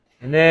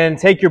And then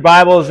take your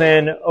Bibles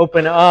and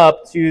open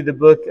up to the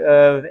book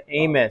of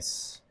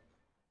Amos.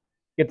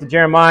 Get to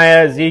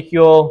Jeremiah,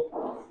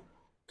 Ezekiel,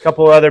 a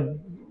couple other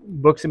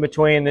books in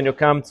between, then you'll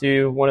come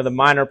to one of the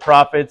minor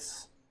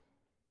prophets,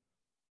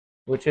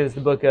 which is the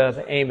book of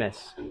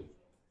Amos.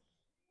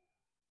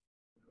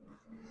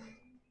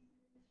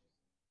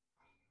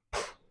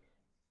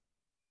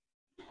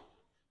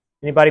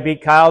 Anybody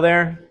beat Kyle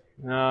there?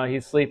 No,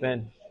 he's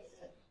sleeping.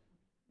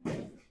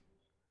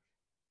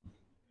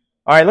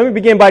 All right, let me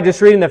begin by just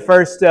reading the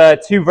first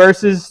two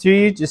verses to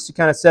you, just to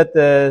kind of set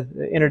the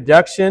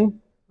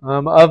introduction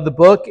of the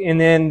book. And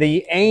then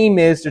the aim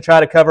is to try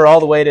to cover all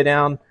the way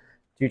down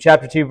to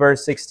chapter 2,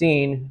 verse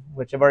 16,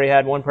 which I've already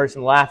had one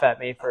person laugh at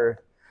me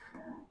for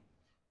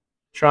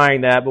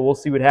trying that, but we'll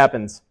see what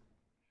happens.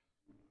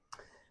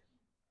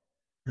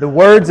 The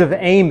words of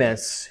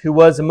Amos, who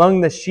was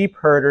among the sheep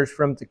herders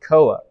from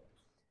Tekoa,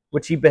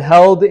 which he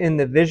beheld in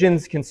the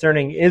visions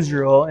concerning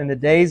Israel in the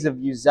days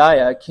of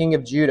Uzziah, king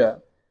of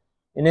Judah,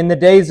 and in the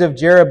days of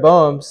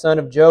Jeroboam, son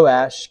of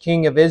Joash,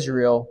 king of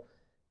Israel,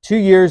 2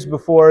 years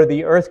before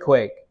the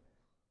earthquake.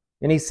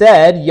 And he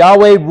said,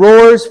 Yahweh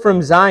roars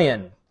from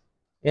Zion,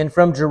 and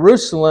from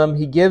Jerusalem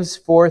he gives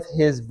forth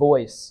his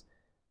voice.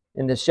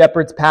 And the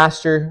shepherd's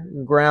pasture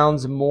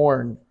grounds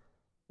mourn,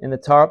 and the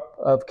top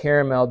of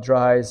Carmel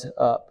dries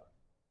up.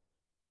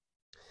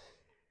 I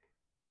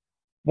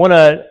want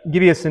to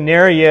give you a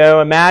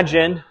scenario.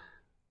 Imagine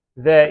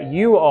that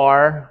you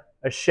are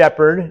a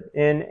shepherd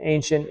in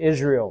ancient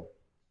Israel.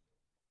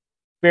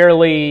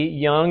 Fairly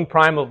young,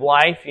 prime of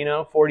life,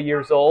 40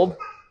 years old.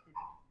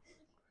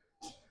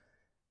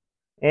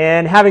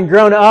 And having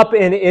grown up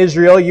in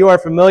Israel, you are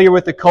familiar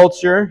with the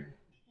culture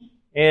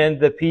and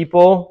the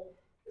people.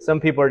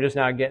 Some people are just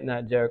not getting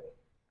that joke.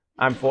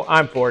 I'm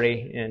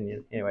 40,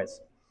 and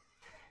anyways.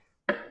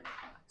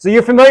 So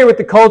you're familiar with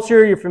the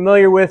culture, you're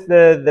familiar with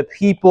the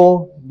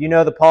people, you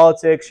know the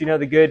politics, you know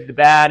the good, the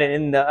bad,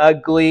 and the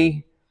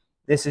ugly.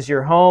 This is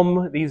your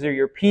home, these are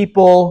your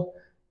people.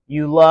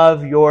 You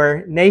love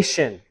your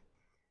nation.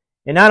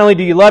 And not only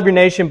do you love your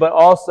nation, but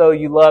also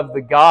you love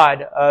the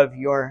God of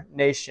your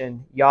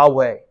nation,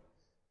 Yahweh.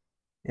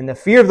 And the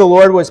fear of the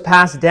Lord was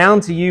passed down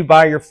to you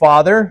by your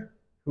father,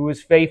 who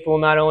was faithful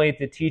not only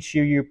to teach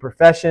you your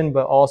profession,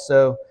 but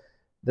also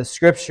the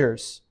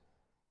Scriptures.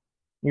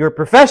 Your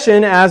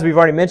profession, as we've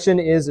already mentioned,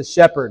 is a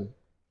shepherd.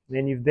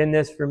 And you've been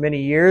this for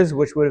many years,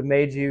 which would have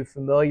made you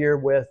familiar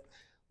with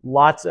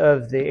lots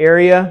of the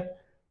area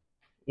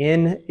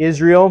in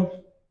Israel.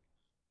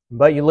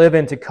 But you live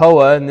in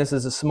Tekoa, and this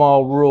is a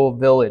small rural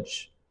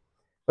village.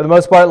 For the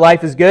most part,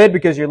 life is good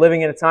because you're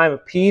living in a time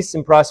of peace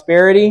and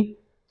prosperity.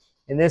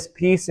 And this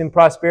peace and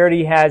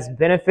prosperity has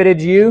benefited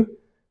you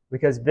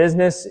because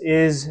business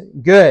is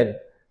good.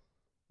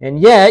 And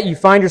yet, you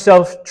find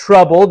yourself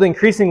troubled,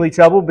 increasingly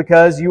troubled,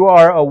 because you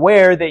are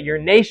aware that your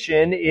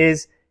nation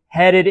is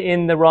headed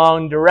in the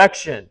wrong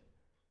direction.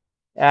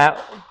 At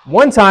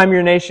one time,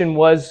 your nation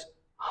was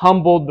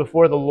humbled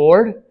before the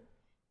Lord,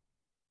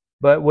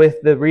 but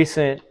with the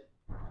recent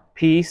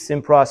peace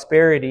and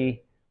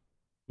prosperity,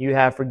 you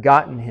have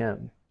forgotten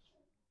Him.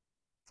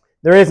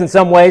 There is in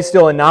some ways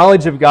still a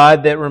knowledge of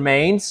God that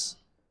remains.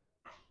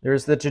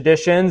 There's the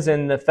traditions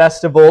and the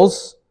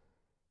festivals.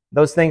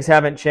 Those things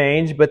haven't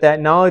changed, but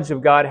that knowledge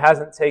of God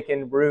hasn't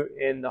taken root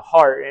in the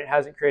heart. It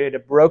hasn't created a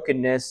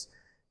brokenness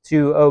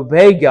to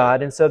obey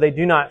God, and so they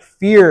do not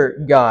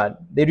fear God.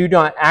 They do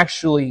not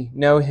actually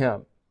know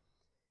Him.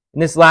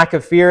 And this lack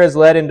of fear has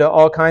led into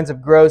all kinds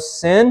of gross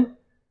sin,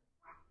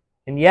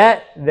 and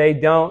yet they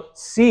don't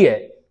see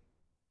it.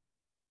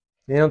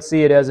 They don't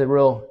see it as a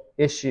real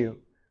issue.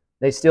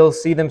 They still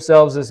see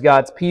themselves as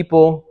God's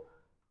people,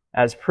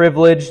 as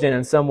privileged, and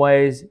in some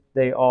ways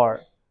they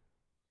are.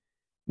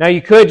 Now you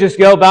could just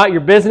go about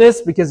your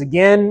business because,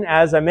 again,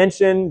 as I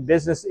mentioned,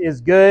 business is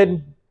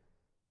good.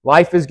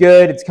 Life is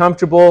good. It's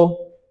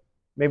comfortable.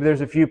 Maybe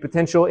there's a few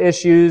potential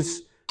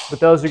issues, but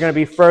those are going to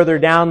be further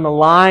down the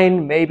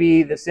line.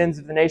 Maybe the sins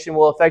of the nation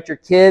will affect your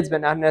kids,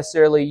 but not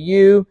necessarily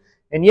you.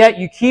 And yet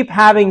you keep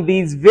having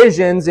these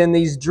visions and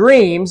these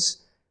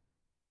dreams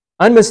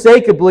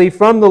unmistakably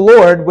from the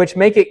Lord, which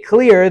make it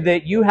clear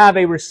that you have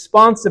a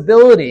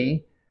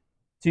responsibility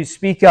to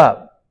speak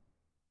up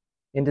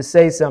and to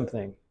say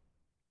something.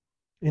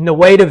 And the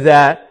weight of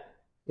that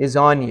is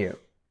on you.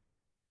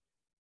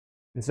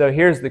 And so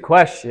here's the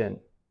question.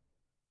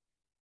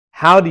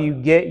 How do you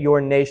get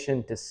your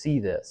nation to see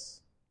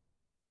this?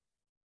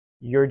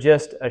 You're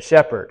just a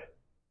shepherd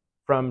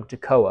from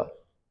Tekoa.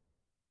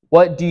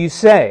 What do you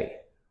say?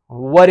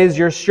 What is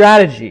your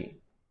strategy?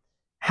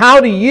 How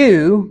do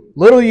you,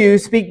 little you,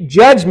 speak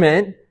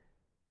judgment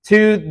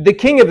to the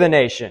king of the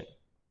nation?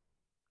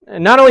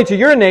 And not only to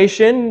your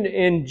nation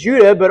in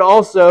Judah, but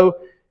also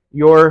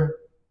your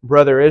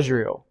brother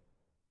Israel.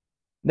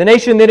 The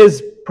nation that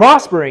is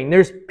prospering,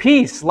 there's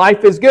peace,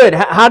 life is good.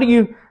 How do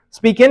you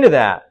speak into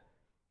that?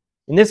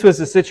 And this was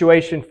the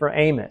situation for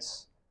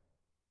Amos.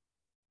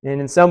 And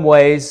in some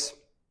ways,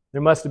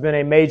 there must have been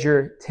a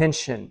major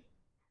tension.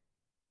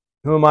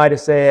 Who am I to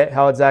say it?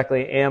 How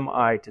exactly am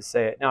I to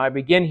say it? Now, I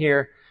begin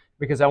here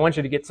because I want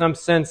you to get some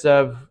sense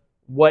of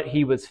what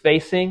he was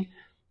facing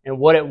and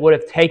what it would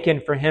have taken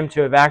for him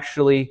to have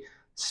actually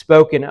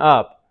spoken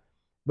up.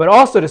 But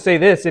also to say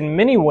this, in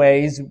many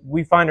ways,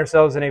 we find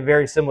ourselves in a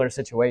very similar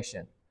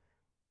situation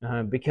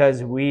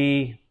because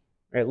we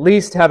at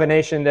least have a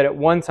nation that at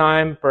one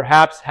time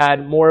perhaps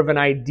had more of an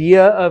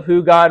idea of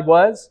who God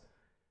was.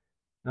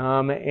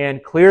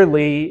 And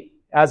clearly,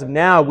 as of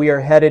now, we are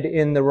headed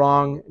in the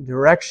wrong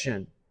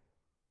direction.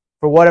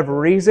 For whatever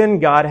reason,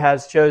 God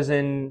has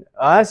chosen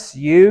us,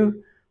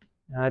 you,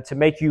 to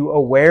make you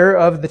aware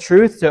of the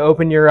truth, to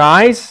open your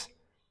eyes.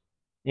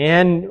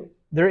 And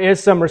there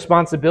is some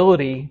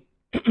responsibility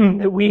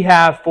that we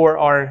have for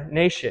our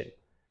nation.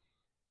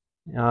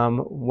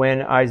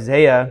 When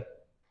Isaiah,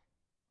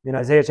 in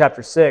Isaiah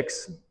chapter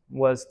 6,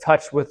 was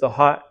touched with the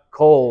hot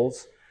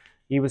coals,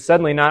 he was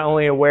suddenly not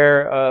only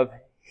aware of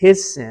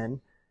his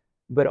sin,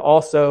 but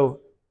also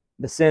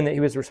the sin that he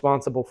was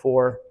responsible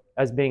for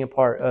as being a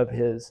part of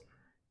his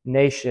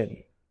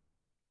nation.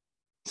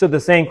 So the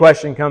same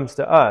question comes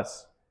to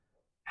us.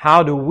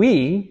 How do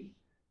we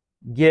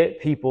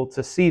get people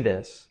to see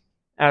this?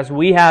 As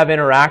we have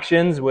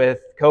interactions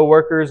with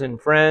coworkers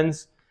and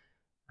friends,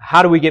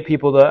 how do we get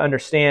people to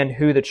understand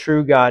who the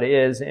true God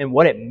is and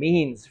what it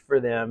means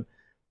for them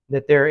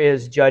that there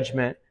is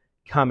judgment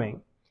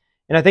coming?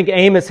 And I think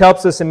Amos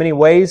helps us in many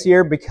ways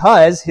here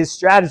because his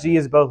strategy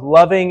is both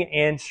loving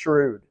and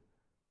shrewd.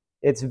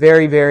 It's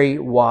very, very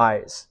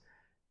wise.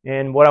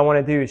 And what I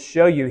want to do is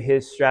show you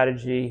his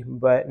strategy,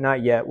 but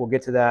not yet. We'll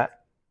get to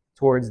that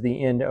towards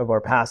the end of our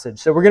passage.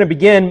 So we're going to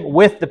begin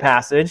with the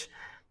passage.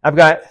 I've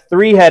got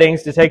 3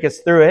 headings to take us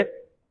through it.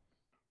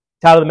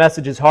 The title of the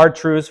message is Hard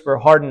Truths for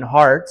Hardened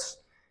Hearts.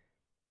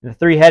 And the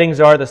 3 headings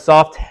are the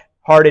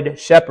soft-hearted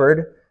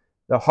shepherd,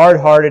 the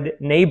hard-hearted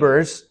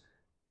neighbors,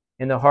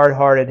 and the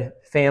hard-hearted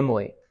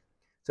family.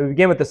 So we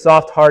begin with the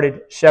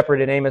soft-hearted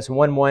shepherd in Amos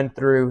 1:1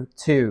 through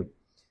 2.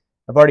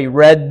 I've already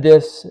read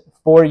this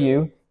for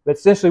you, but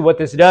essentially what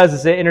this does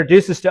is it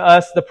introduces to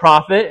us the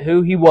prophet,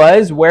 who he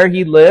was, where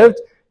he lived,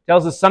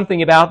 tells us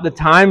something about the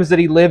times that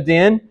he lived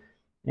in,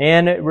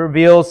 and it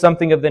reveals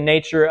something of the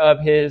nature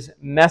of his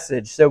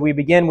message. So we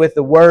begin with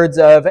the words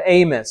of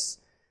Amos.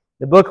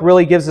 The book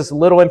really gives us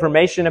little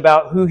information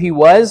about who he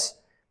was.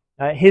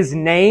 His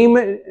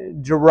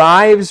name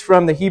derives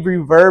from the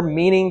Hebrew verb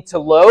meaning to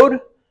load,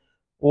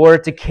 or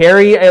to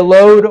carry a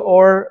load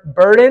or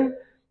burden.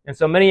 And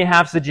so many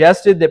have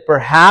suggested that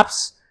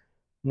perhaps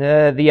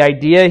the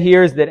idea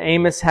here is that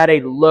Amos had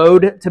a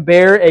load to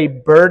bear, a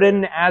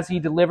burden as he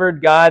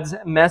delivered God's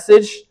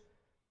message.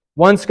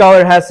 One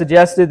scholar has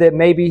suggested that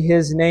maybe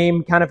his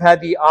name kind of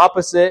had the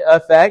opposite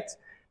effect.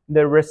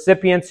 The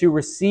recipients who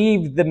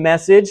received the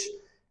message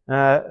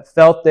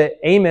felt that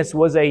Amos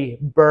was a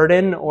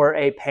burden or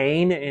a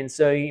pain. And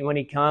so when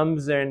he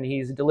comes and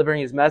he's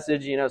delivering his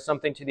message,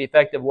 something to the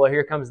effect of, well,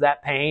 here comes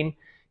that pain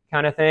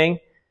kind of thing.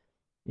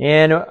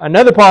 And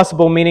another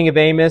possible meaning of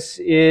Amos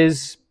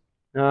is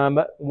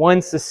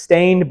one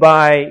sustained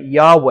by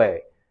Yahweh.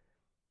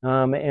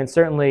 And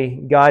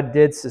certainly God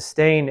did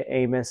sustain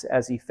Amos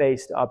as he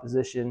faced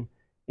opposition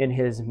in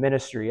his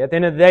ministry. At the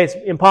end of the day, it's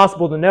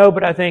impossible to know,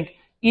 but I think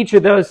each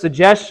of those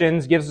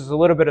suggestions gives us a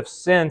little bit of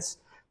sense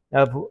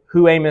of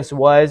who Amos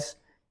was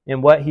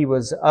and what he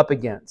was up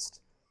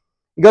against.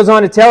 He goes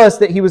on to tell us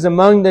that he was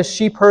among the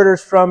sheep herders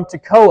from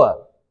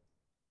Tekoa.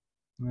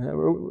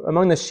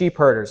 Among the sheep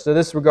herders. So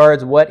this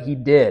regards what he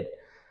did.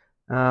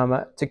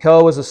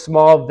 Tekoa was a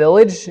small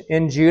village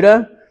in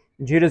Judah.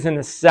 Judah's in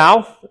the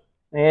south,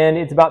 and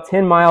it's about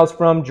 10 miles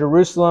from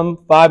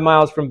Jerusalem, 5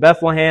 miles from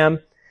Bethlehem,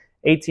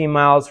 18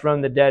 miles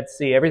from the Dead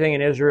Sea. Everything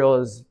in Israel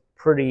is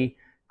pretty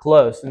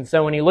close. And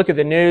so when you look at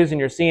the news and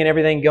you're seeing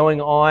everything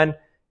going on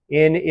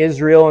in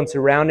Israel and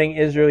surrounding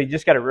Israel, you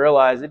just got to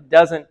realize it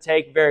doesn't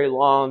take very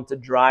long to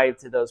drive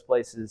to those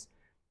places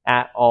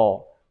at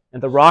all.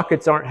 And the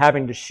rockets aren't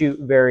having to shoot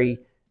very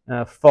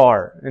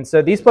far. And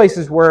so these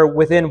places were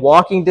within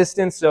walking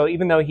distance. So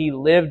even though he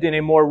lived in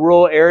a more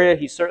rural area,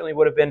 he certainly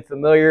would have been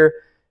familiar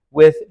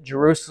with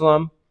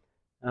Jerusalem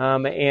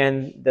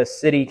and the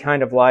city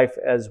kind of life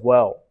as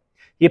well.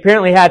 He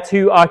apparently had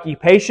 2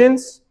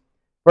 occupations.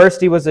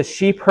 First, he was a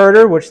sheep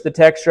herder, which the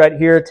text right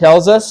here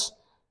tells us.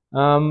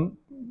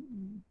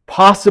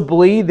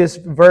 Possibly this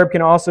verb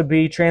can also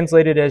be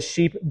translated as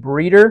sheep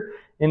breeder.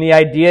 And the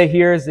idea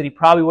here is that he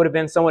probably would have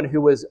been someone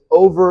who was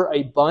over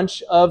a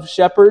bunch of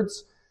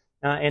shepherds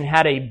and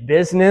had a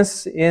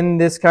business in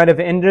this kind of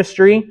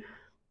industry.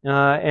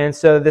 And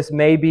so this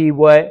may be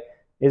what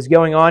is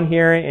going on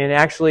here. And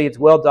actually, it's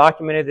well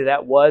documented that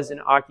that was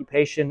an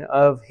occupation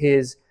of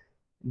his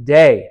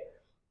day.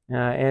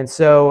 And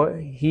so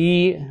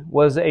he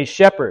was a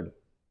shepherd,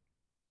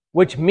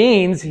 which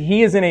means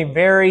he is in a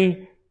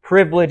very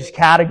privileged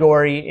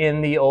category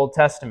in the Old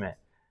Testament,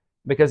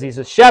 because he's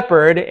a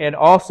shepherd and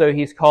also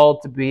he's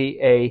called to be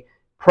a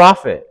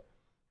prophet.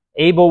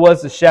 Abel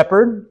was a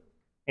shepherd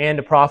and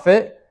a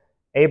prophet.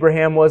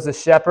 Abraham was a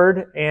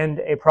shepherd and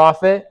a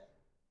prophet.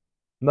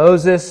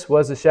 Moses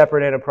was a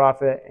shepherd and a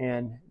prophet.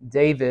 And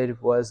David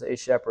was a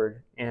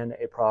shepherd and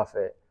a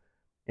prophet.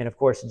 And of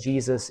course,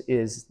 Jesus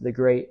is the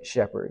great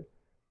shepherd.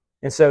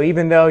 And so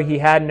even though he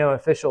had no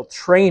official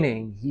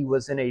training, he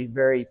was in a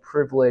very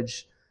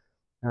privileged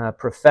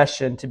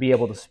profession to be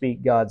able to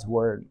speak God's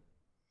word.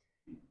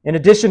 In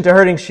addition to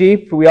herding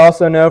sheep, we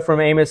also know from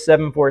Amos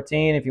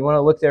 7:14, if you want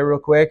to look there real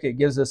quick, it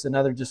gives us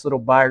another just little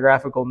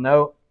biographical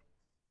note,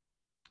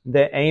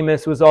 that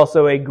Amos was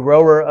also a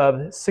grower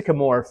of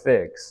sycamore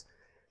figs.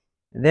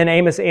 And then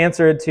Amos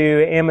answered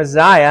to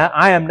Amaziah,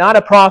 I am not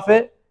a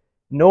prophet,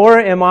 nor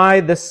am I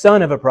the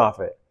son of a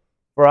prophet,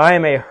 for I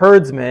am a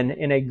herdsman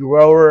and a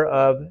grower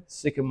of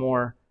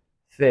sycamore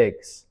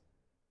figs.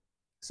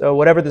 So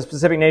whatever the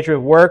specific nature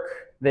of work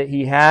that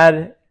he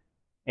had,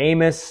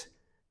 Amos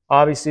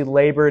obviously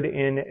labored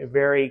in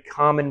very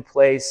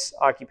commonplace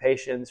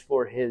occupations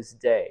for his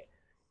day.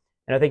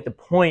 And I think the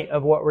point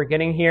of what we're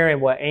getting here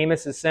and what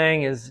Amos is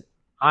saying is,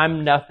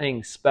 I'm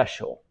nothing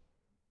special.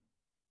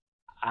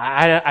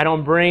 I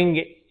don't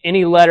bring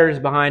any letters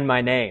behind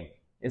my name,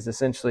 is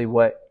essentially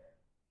what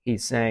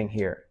he's saying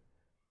here.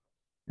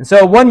 And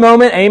so one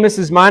moment, Amos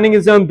is minding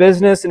his own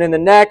business, and in the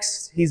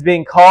next, he's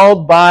being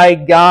called by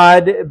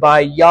God,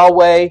 by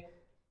Yahweh,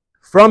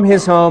 from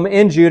his home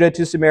in Judah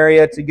to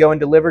Samaria to go and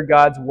deliver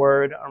God's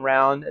word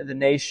around the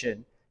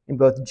nation in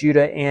both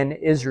Judah and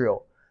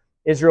Israel.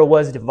 Israel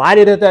was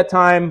divided at that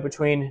time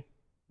between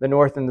the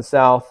north and the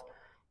south,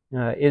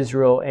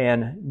 Israel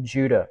and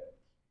Judah.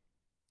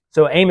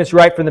 So Amos,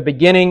 right from the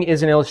beginning,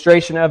 is an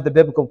illustration of the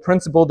biblical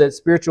principle that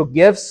spiritual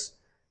gifts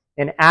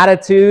and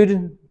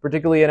attitude,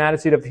 particularly an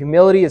attitude of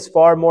humility, is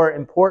far more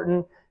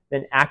important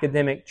than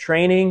academic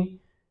training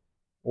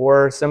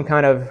or some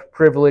kind of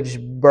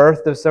privileged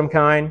birth of some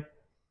kind.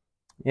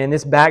 And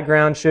this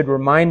background should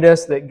remind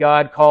us that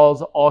God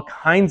calls all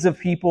kinds of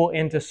people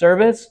into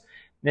service,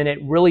 then it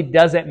really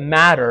doesn't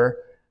matter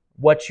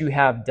what you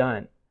have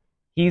done.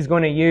 He's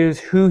going to use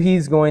who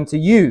He's going to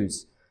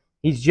use.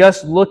 He's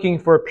just looking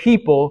for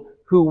people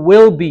who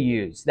will be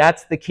used.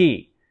 That's the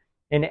key.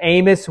 And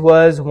Amos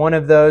was one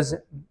of those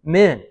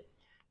men.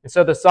 And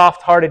so the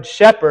soft-hearted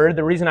shepherd,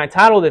 the reason I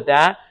titled it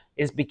that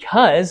is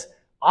because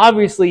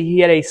obviously he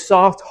had a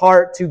soft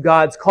heart to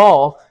God's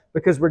call,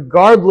 because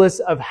regardless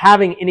of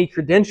having any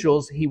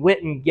credentials, he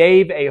went and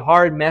gave a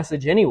hard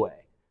message anyway.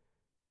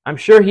 I'm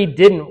sure he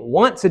didn't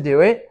want to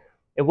do it.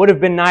 It would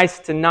have been nice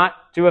to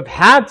not to have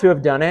had to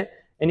have done it,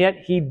 and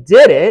yet he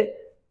did it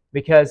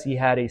because he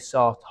had a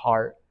soft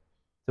heart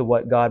to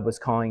what God was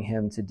calling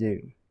him to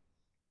do.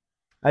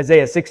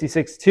 Isaiah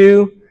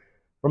 66:2,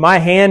 for my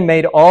hand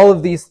made all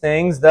of these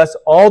things, thus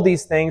all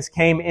these things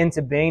came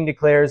into being,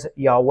 declares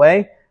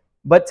Yahweh.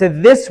 But to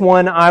this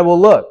one I will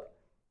look,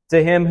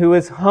 to him who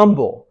is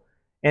humble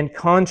and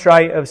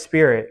contrite of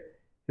spirit,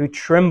 who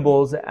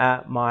trembles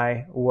at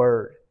my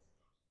word.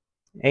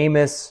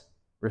 Amos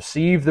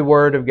received the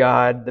word of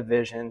God, the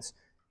visions.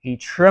 He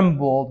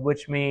trembled,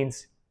 which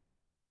means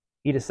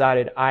he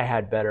decided, I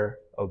had better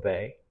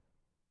obey.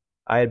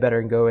 I had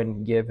better go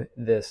and give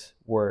this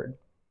word.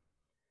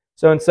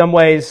 So in some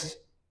ways,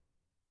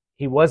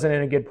 he wasn't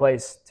in a good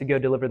place to go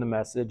deliver the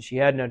message. He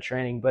had no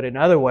training. But in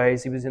other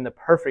ways, he was in the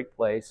perfect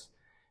place,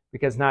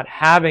 because not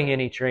having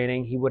any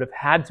training, he would have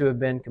had to have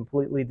been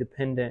completely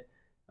dependent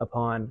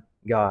upon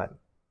God.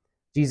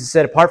 Jesus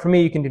said, apart from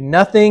me, you can do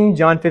nothing.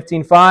 John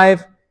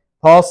 15:5.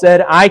 Paul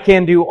said, I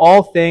can do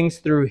all things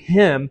through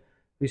him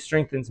who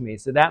strengthens me.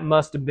 So that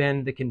must have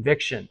been the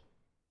conviction.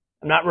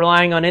 I'm not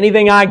relying on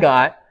anything I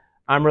got.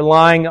 I'm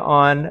relying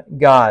on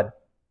God.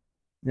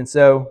 And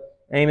so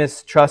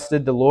Amos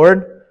trusted the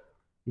Lord.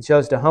 He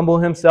chose to humble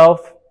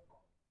himself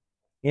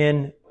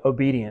in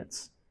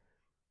obedience.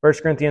 1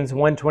 Corinthians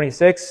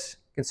 1:26,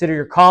 consider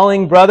your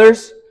calling,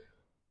 brothers.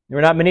 There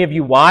were not many of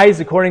you wise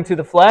according to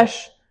the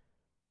flesh,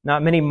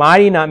 not many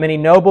mighty, not many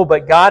noble,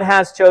 but God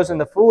has chosen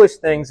the foolish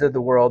things of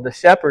the world, the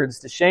shepherds,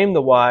 to shame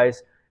the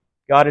wise.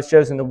 God has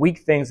chosen the weak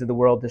things of the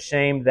world to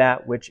shame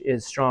that which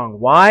is strong.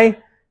 Why?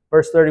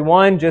 Verse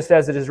 31, just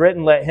as it is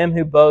written, let him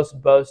who boasts,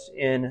 boast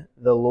in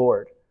the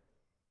Lord.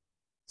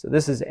 So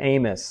this is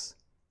Amos.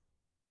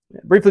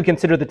 Briefly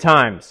consider the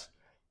times.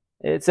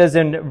 It says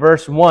in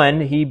verse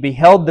 1, he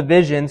beheld the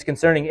visions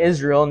concerning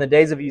Israel in the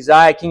days of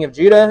Uzziah, king of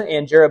Judah,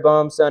 and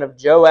Jeroboam, son of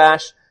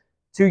Joash,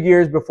 2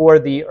 years before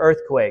the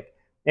earthquake.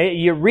 Now,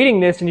 you're reading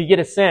this and you get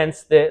a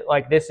sense that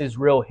this is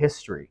real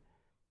history.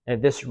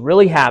 And this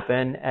really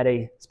happened at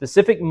a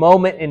specific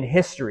moment in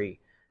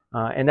history.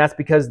 And that's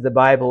because the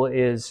Bible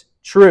is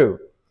true.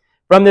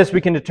 From this,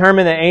 we can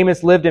determine that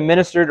Amos lived and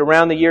ministered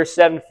around the year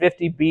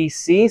 750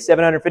 BC,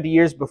 750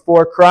 years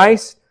before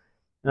Christ.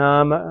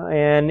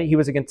 And he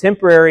was a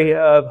contemporary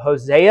of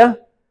Hosea,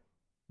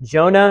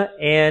 Jonah,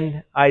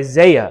 and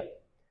Isaiah,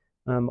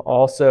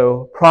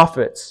 also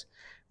prophets.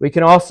 We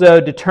can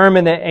also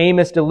determine that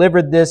Amos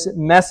delivered this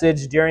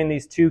message during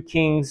these two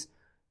kings'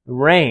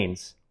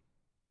 reigns,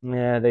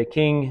 the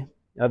king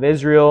of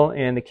Israel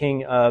and the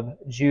king of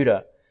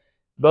Judah.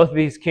 Both of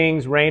these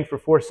kings reigned for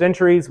 4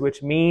 centuries,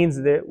 which means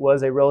that it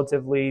was a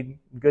relatively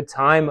good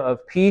time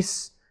of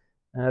peace.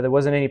 There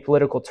wasn't any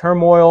political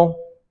turmoil.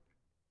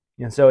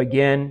 And so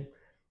again,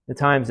 the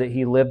times that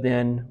he lived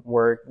in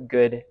were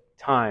good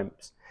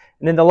times.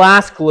 And then the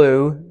last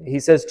clue, he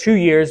says 2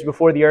 years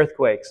before the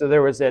earthquake. So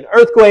there was an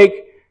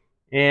earthquake,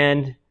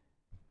 and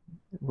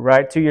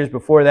right 2 years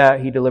before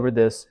that, he delivered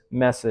this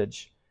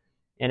message.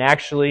 And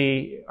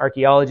actually,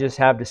 archaeologists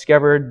have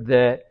discovered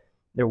that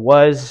there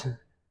was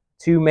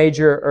 2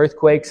 major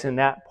earthquakes in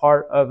that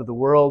part of the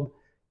world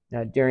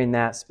during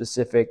that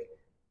specific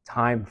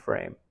time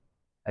frame.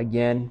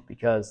 Again,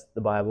 because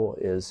the Bible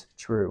is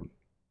true.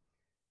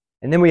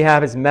 And then we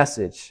have his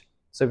message.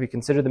 So if you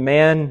consider the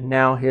man,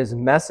 now his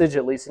message,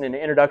 at least in an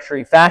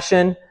introductory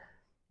fashion,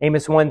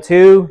 Amos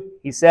 1:2,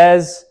 he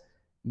says,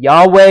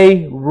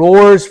 Yahweh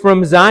roars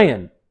from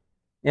Zion,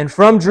 and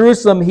from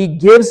Jerusalem he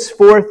gives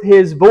forth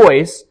his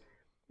voice,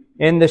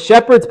 and the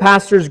shepherd's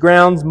pastures'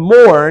 grounds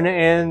mourn,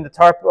 and the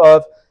tarp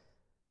of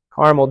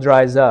Carmel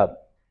dries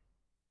up.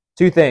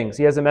 2 things.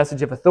 He has a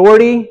message of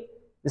authority.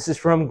 This is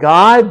from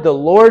God. The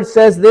Lord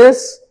says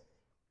this.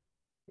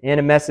 And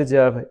a message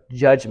of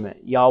judgment.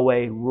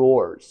 Yahweh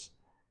roars.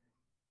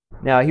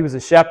 Now, he was a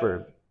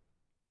shepherd.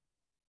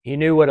 He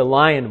knew what a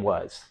lion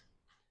was.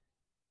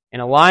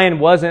 And a lion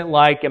wasn't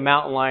like a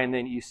mountain lion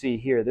that you see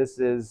here. This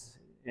is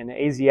an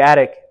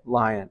Asiatic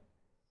lion.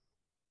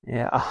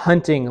 A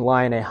hunting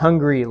lion, a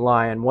hungry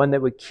lion, one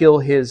that would kill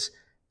his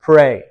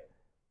prey.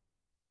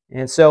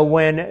 And so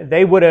when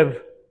they would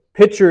have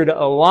pictured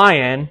a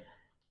lion,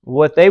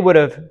 what they would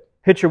have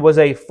pictured was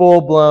a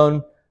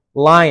full-blown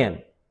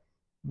lion,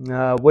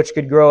 which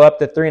could grow up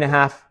to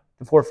 3.5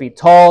 to 4 feet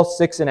tall,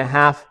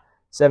 6.5,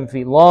 7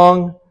 feet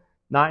long,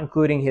 not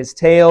including his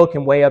tail,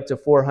 can weigh up to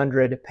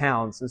 400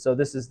 pounds. And so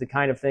this is the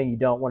kind of thing you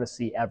don't want to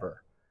see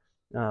ever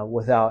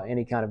without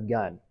any kind of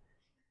gun.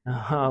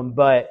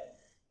 But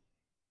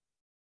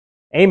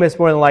Amos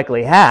more than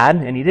likely had,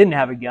 and he didn't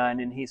have a gun,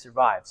 and he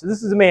survived. So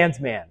this is a man's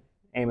man,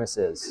 Amos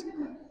is.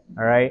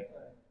 All right?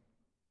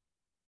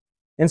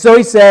 And so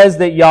he says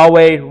that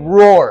Yahweh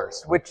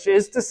roars, which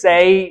is to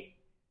say,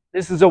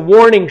 this is a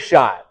warning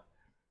shot.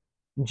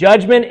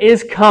 Judgment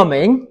is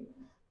coming.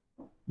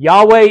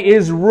 Yahweh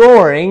is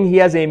roaring. He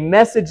has a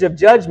message of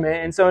judgment.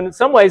 And so in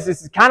some ways,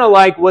 this is kind of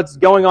like what's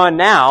going on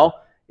now.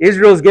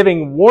 Israel is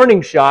giving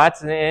warning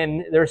shots,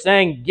 and they're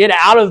saying, get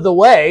out of the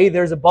way.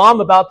 There's a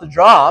bomb about to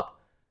drop,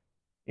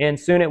 and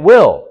soon it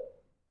will.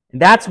 And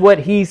that's what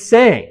he's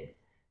saying.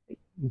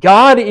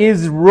 God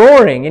is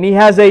roaring, and he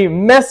has a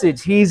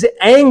message. He's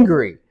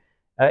angry.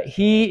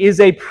 He is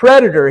a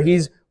predator.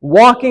 He's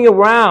walking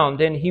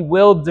around, and he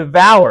will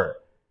devour.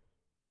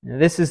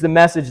 And this is the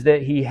message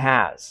that he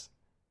has.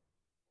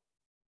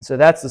 So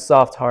that's the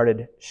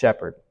soft-hearted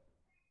shepherd.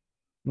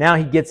 Now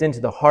he gets into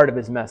the heart of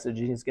his message,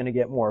 and he's going to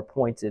get more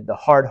pointed. The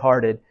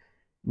hard-hearted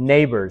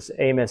neighbors,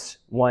 Amos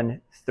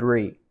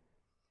 1:3.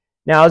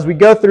 Now, as we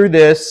go through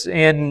this,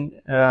 and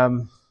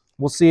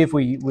we'll see if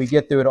we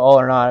get through it all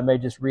or not. I may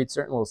just read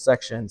certain little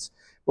sections.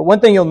 But one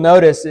thing you'll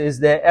notice is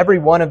that every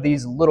one of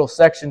these little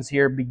sections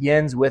here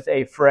begins with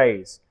a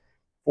phrase.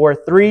 For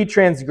 3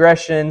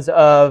 transgressions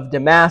of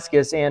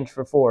Damascus and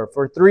for 4.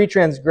 For 3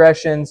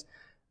 transgressions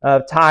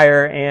of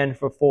Tyre and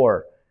for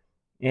 4.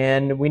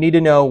 And we need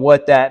to know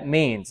what that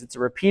means. It's a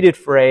repeated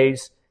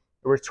phrase,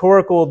 a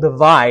rhetorical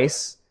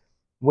device,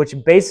 which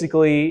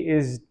basically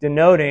is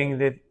denoting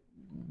that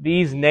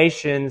these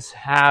nations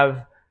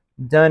have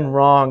done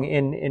wrong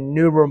in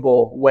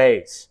innumerable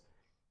ways.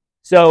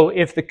 So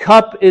if the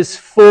cup is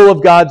full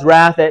of God's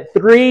wrath at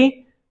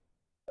 3,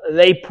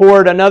 they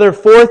poured another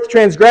 4th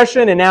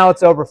transgression, and now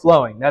it's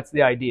overflowing. That's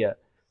the idea.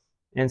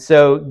 And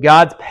so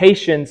God's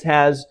patience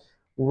has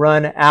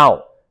run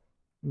out.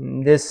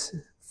 This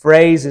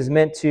phrase is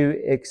meant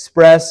to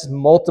express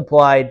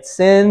multiplied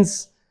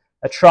sins,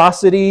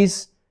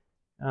 atrocities,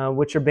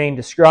 which are being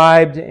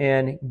described,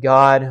 and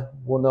God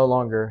will no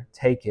longer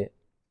take it.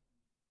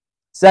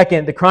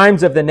 Second, the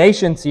crimes of the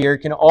nations here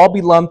can all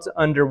be lumped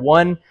under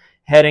one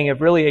heading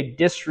of really a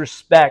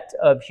disrespect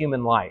of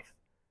human life.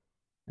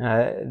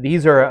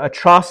 These are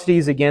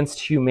atrocities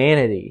against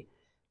humanity.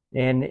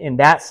 And in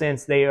that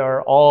sense, they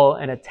are all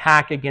an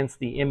attack against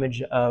the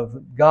image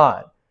of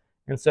God.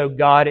 And so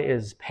God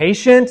is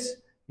patient,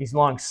 He's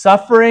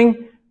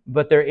long-suffering,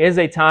 but there is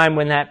a time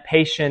when that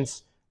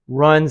patience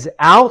runs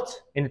out,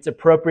 and it's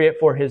appropriate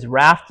for His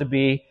wrath to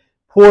be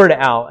poured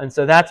out. And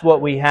so that's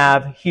what we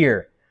have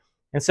here.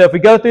 And so if we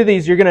go through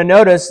these, you're going to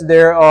notice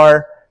there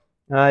are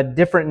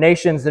different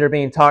nations that are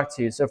being talked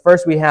to. So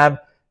first we have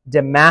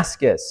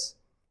Damascus.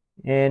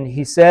 And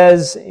he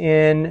says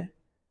in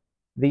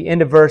the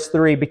end of verse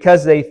 3,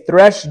 because they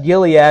threshed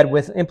Gilead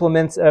with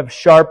implements of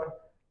sharp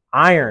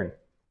iron,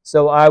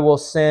 so I will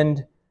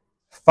send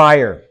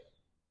fire.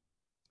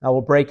 I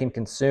will break and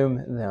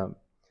consume them.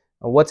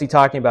 What's he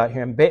talking about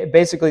here? And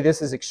basically,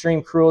 this is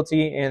extreme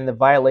cruelty and the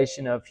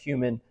violation of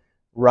human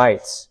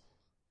rights.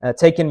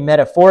 Taken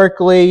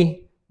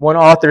metaphorically, one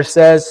author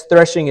says,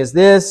 threshing is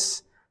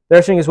this.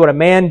 Threshing is what a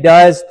man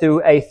does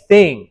to a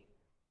thing,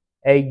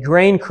 a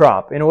grain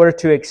crop, in order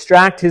to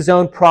extract his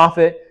own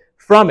profit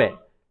from it.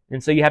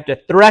 And so you have to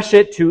thresh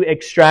it to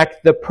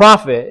extract the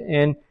profit.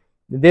 And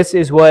this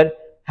is what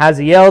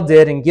Hazael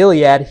did in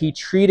Gilead. He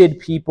treated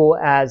people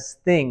as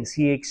things.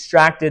 He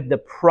extracted the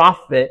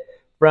profit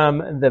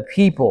from the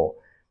people.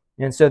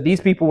 And so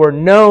these people were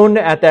known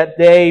at that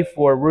day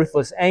for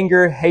ruthless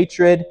anger,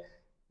 hatred,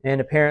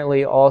 and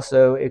apparently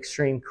also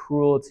extreme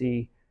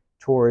cruelty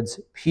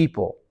towards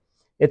people.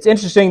 It's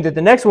interesting that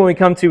the next one we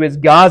come to is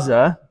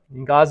Gaza.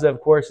 And Gaza,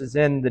 of course, is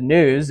in the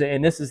news,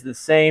 and this is the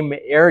same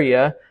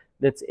area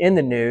that's in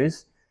the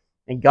news.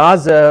 And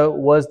Gaza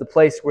was the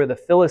place where the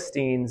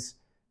Philistines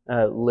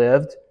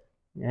lived.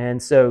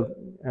 And so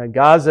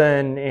Gaza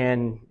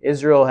and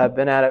Israel have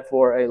been at it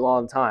for a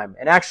long time.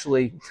 And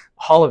actually,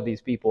 all of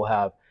these people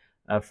have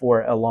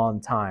for a long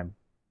time.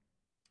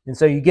 And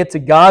so you get to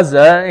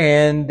Gaza,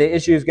 and the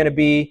issue is going to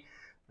be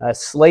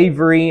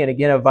slavery, and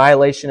again, a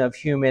violation of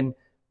human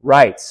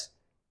rights.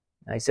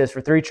 He says,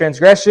 for 3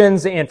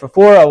 transgressions and for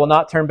 4, I will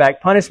not turn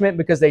back punishment,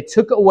 because they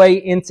took away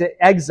into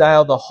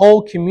exile the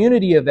whole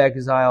community of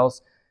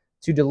exiles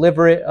to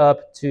deliver it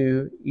up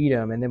to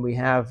Edom. And then we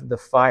have the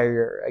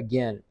fire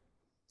again.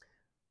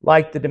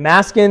 Like the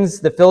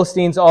Damascans, the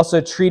Philistines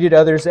also treated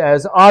others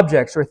as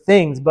objects or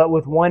things, but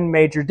with one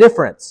major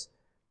difference.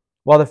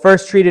 While the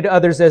first treated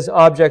others as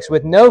objects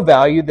with no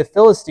value, the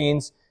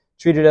Philistines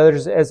treated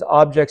others as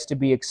objects to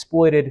be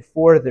exploited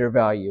for their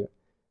value.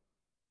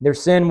 Their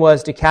sin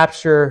was to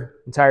capture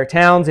entire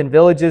towns and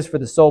villages for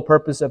the sole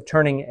purpose of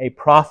turning a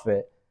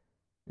profit,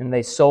 and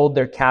they sold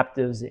their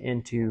captives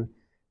into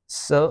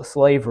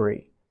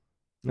slavery.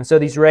 And so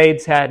these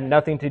raids had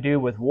nothing to do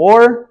with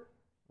war,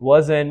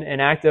 wasn't an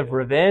act of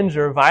revenge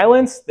or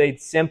violence. They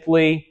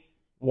simply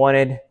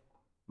wanted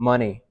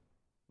money.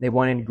 They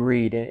wanted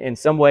greed. In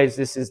some ways,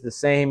 this is the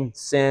same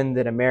sin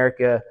that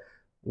America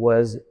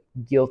was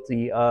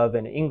guilty of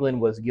and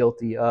England was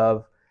guilty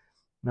of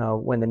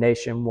when the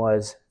nation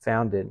was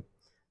founded.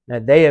 Now,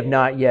 they have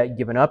not yet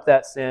given up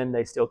that sin.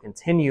 They still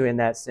continue in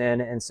that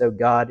sin, and so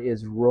God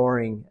is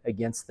roaring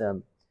against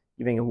them,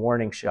 giving a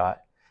warning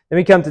shot. Then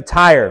we come to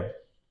Tyre.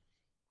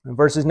 In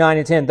verses 9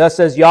 and 10, thus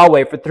says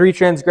Yahweh, for 3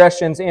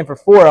 transgressions and for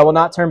 4, I will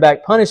not turn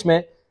back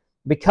punishment,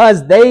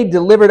 because they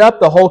delivered up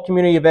the whole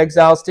community of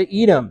exiles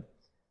to Edom,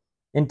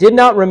 and did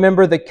not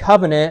remember the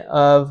covenant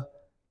of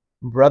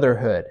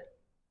brotherhood.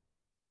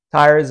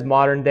 Tyre is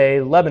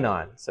modern-day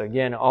Lebanon. So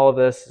again, all of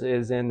this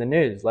is in the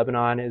news.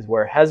 Lebanon is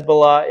where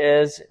Hezbollah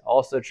is,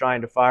 also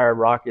trying to fire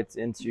rockets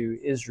into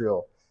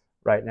Israel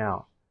right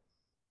now.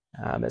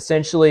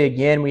 Essentially,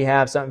 again, we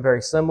have something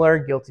very similar,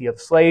 guilty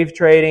of slave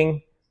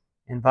trading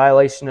and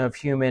violation of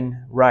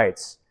human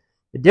rights.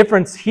 The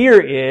difference here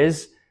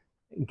is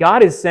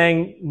God is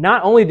saying,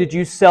 not only did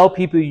you sell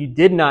people you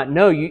did not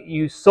know,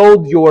 you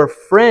sold your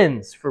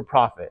friends for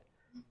profit.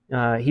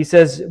 He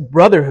says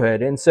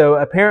brotherhood. And so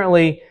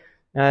apparently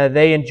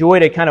they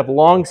enjoyed a kind of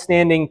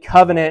long-standing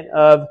covenant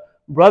of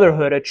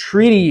brotherhood, a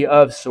treaty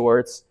of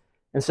sorts.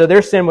 And so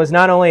their sin was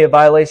not only a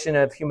violation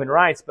of human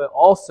rights, but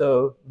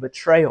also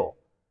betrayal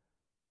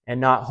and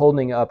not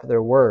holding up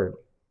their word.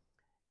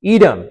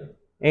 Edom,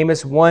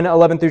 Amos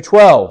 1:11 through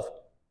 12.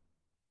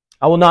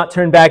 I will not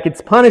turn back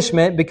its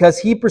punishment, because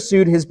he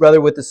pursued his brother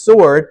with the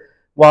sword,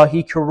 while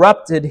he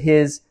corrupted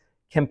his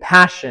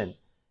compassion.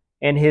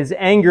 And his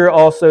anger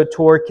also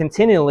tore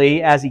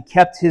continually, as he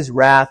kept his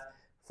wrath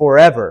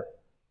forever.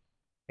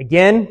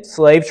 Again,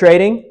 slave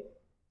trading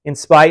in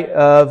spite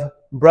of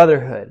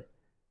brotherhood.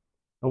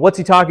 And what's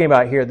he talking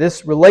about here?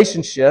 This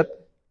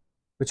relationship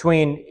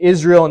between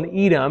Israel and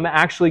Edom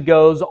actually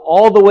goes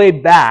all the way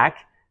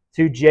back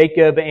to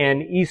Jacob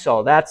and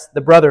Esau. That's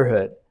the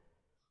brotherhood.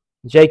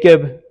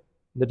 Jacob,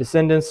 the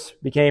descendants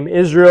became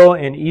Israel,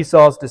 and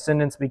Esau's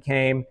descendants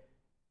became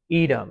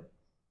Edom.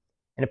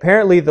 And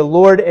apparently the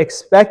Lord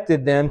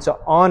expected them to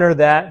honor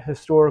that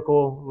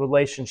historical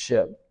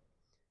relationship.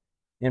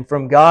 And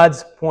from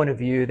God's point of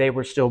view, they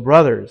were still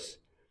brothers.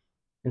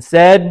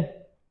 Instead,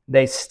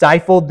 they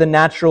stifled the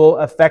natural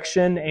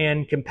affection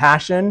and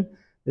compassion.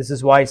 This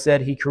is why he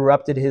said he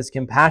corrupted his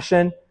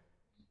compassion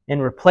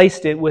and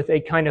replaced it with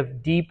a kind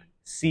of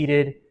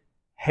deep-seated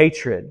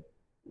hatred,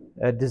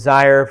 a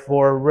desire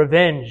for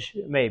revenge,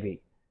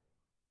 maybe.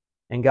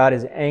 And God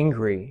is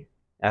angry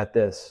at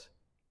this.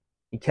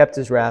 He kept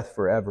his wrath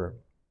forever.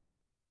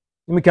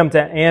 Then we come to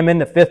Ammon,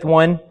 the 5th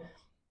one,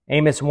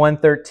 Amos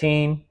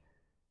 1:13.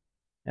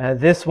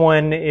 This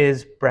one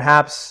is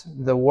perhaps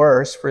the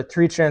worst. For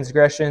 3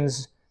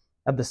 transgressions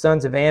of the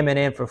sons of Ammon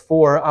and for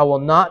 4, I will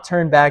not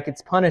turn back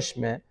its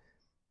punishment.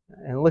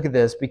 And look at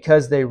this,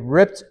 because they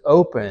ripped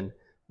open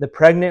the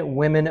pregnant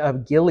women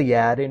of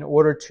Gilead in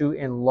order to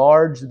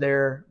enlarge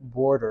their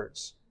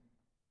borders.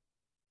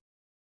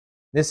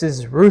 This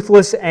is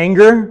ruthless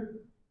anger.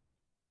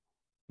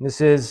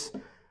 This is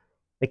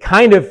the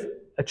kind of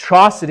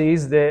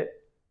atrocities that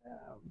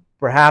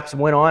perhaps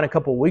went on a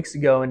couple weeks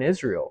ago in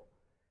Israel.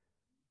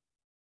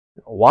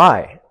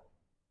 Why?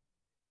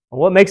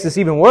 Well, what makes this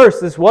even worse,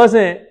 this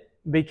wasn't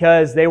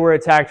because they were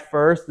attacked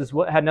first. This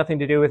had nothing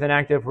to do with an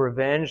act of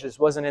revenge. This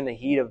wasn't in the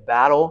heat of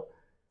battle.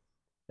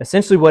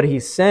 Essentially what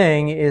he's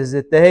saying is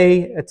that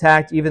they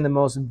attacked even the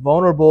most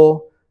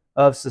vulnerable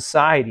of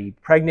society,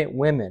 pregnant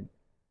women,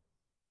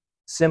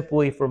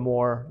 simply for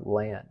more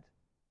land.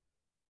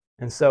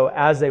 And so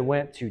as they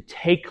went to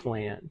take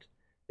land,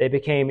 They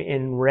became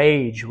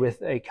enraged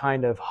with a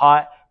kind of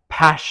hot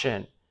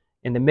passion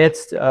in the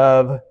midst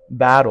of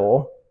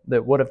battle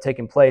that would have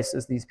taken place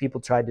as these people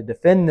tried to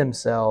defend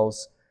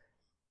themselves,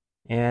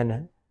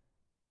 and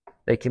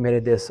they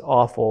committed this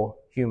awful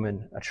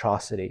human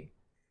atrocity.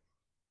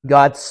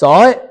 God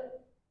saw it.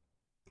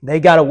 They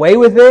got away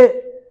with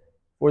it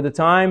for the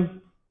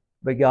time,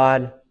 but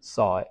God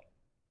saw it,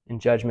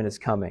 and judgment is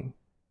coming.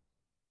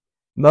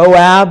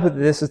 Moab,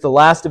 this is the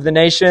last of the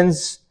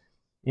nations.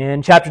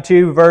 In chapter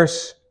 2,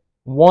 verse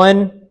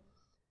 1,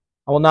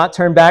 I will not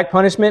turn back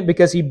punishment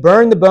because he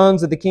burned the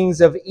bones of the king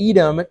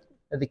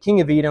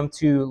of Edom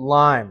to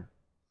lime.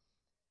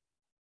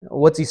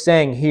 What's he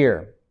saying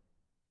here?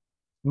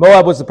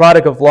 Moab was the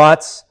product of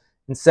Lot's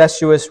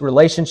incestuous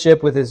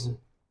relationship with his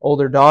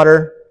older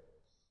daughter.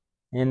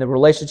 And the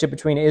relationship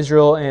between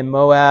Israel and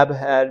Moab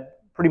had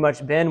pretty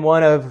much been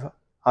one of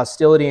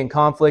hostility and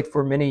conflict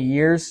for many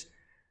years.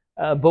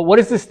 But what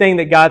is this thing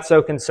that God's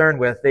so concerned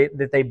with,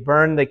 that they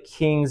burn the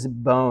king's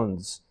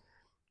bones?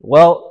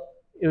 Well,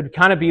 it would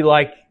kind of be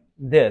like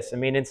this. I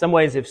mean, in some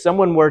ways, if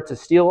someone were to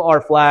steal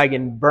our flag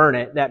and burn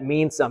it, that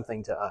means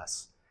something to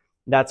us.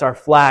 That's our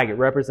flag. It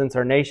represents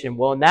our nation.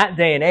 Well, in that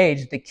day and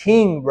age, the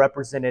king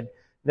represented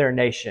their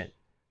nation.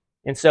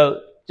 And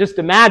so just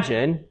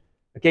imagine,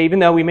 okay, even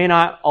though we may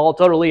not all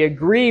totally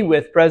agree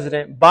with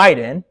President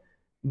Biden,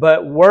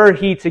 but were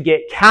he to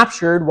get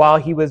captured while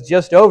he was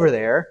just over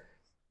there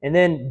and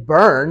then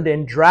burned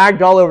and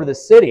dragged all over the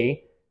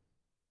city,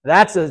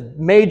 that's a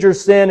major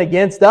sin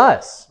against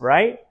us,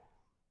 right?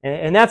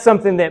 And that's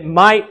something that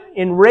might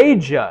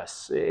enrage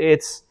us.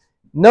 It's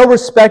no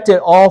respect at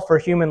all for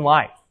human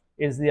life,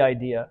 is the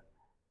idea.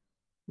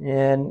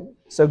 And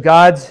so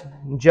God's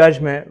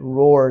judgment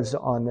roars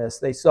on this.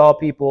 They saw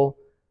people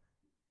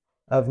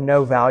of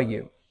no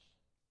value.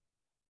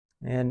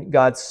 And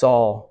God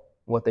saw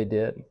what they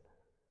did.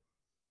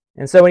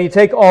 And so when you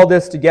take all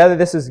this together,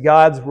 this is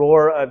God's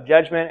roar of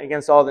judgment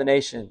against all the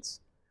nations.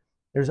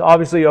 There's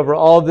obviously over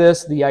all of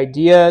this the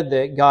idea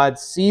that God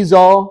sees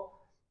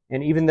all,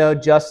 and even though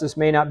justice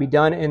may not be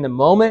done in the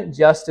moment,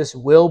 justice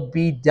will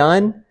be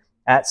done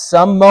at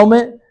some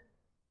moment.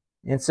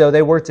 And so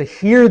they were to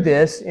hear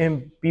this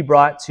and be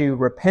brought to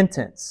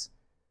repentance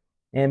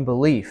and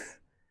belief.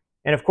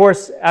 And of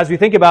course, as we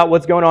think about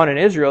what's going on in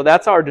Israel,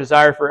 that's our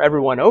desire for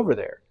everyone over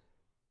there.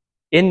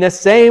 In the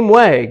same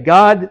way,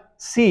 God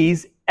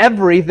sees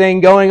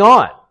everything going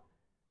on.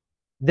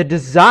 The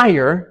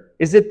desire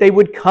is that they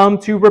would come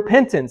to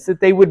repentance, that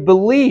they would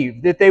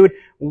believe, that they would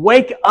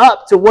wake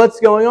up to what's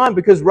going on.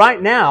 Because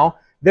right now,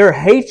 their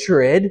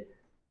hatred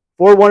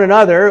for one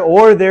another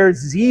or their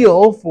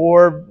zeal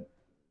for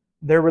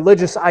their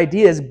religious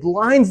ideas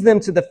blinds them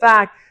to the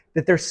fact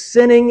that they're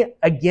sinning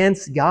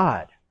against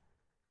God.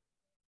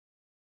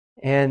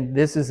 And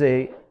this is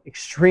an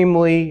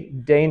extremely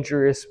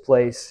dangerous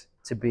place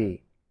to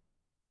be.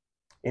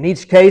 In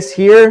each case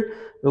here,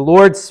 the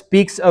Lord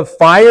speaks of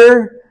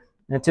fire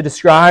and to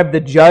describe the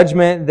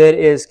judgment that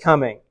is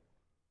coming.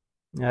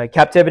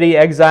 Captivity,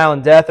 exile,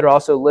 and death are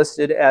also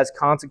listed as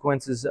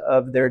consequences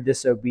of their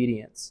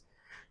disobedience.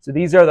 So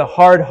these are the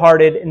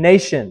hard-hearted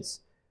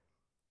nations.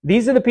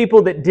 These are the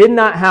people that did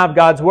not have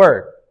God's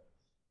word.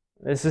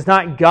 This is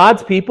not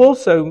God's people,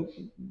 so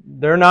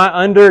they're not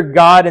under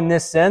God in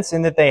this sense,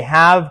 in that they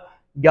have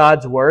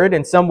God's word.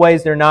 In some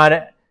ways, they're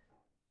not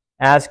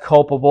as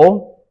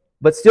culpable,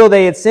 but still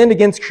they had sinned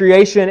against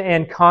creation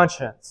and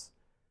conscience.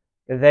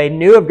 They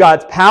knew of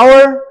God's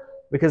power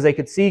because they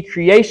could see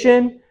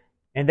creation,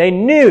 and they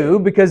knew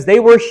because they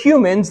were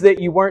humans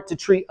that you weren't to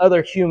treat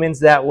other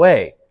humans that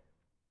way.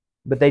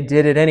 But they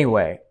did it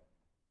anyway.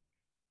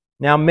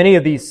 Now, many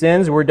of these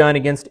sins were done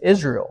against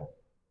Israel,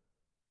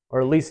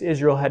 or at least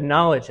Israel had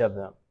knowledge of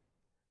them.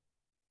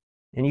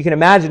 And you can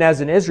imagine as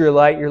an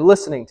Israelite, you're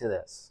listening to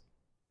this.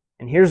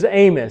 And here's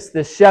Amos,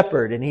 this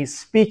shepherd, and he's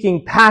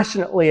speaking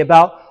passionately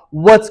about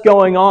what's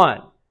going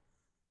on.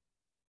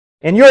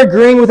 And you're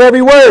agreeing with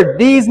every word.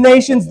 These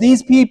nations,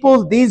 these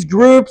people, these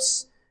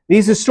groups,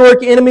 these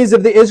historic enemies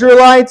of the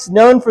Israelites,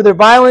 known for their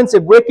violence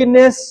and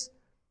wickedness,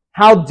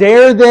 how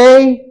dare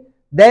they?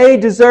 They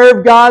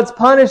deserve God's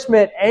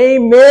punishment.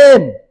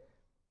 Amen.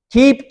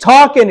 Keep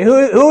talking.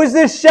 Who is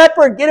this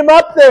shepherd? Get him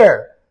up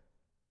there.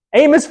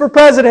 Amos for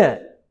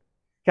president.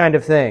 Kind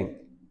of thing.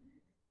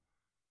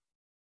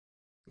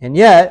 And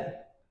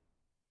yet,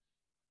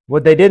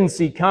 what they didn't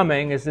see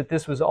coming is that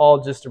this was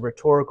all just a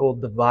rhetorical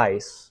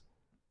device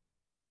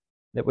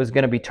that was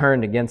going to be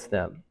turned against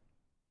them.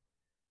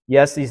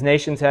 Yes, these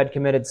nations had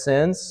committed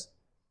sins.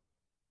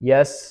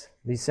 Yes,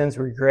 these sins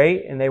were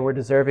great and they were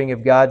deserving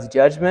of God's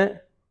judgment.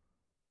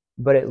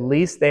 But at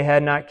least they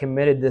had not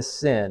committed this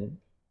sin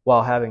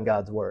while having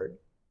God's word.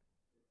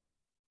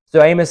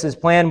 So Amos's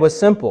plan was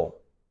simple.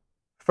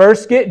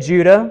 First, get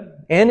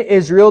Judah and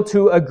Israel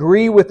to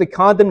agree with the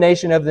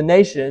condemnation of the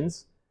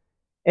nations,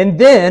 and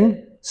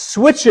then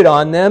switch it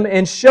on them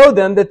and show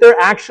them that they're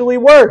actually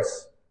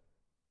worse.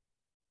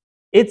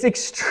 It's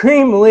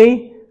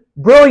extremely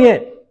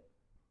brilliant.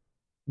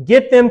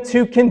 Get them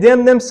to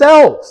condemn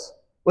themselves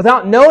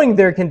without knowing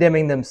they're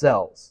condemning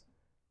themselves.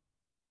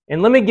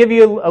 And let me give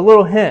you a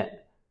little hint.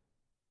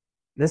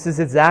 This is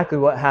exactly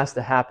what has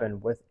to happen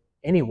with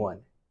anyone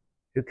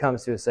who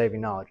comes to a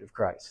saving knowledge of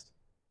Christ.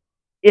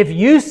 If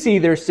you see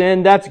their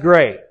sin, that's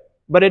great,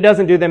 but it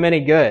doesn't do them any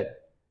good.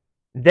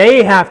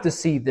 They have to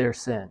see their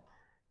sin.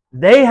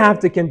 They have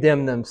to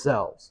condemn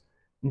themselves.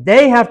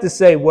 They have to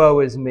say,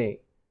 woe is me.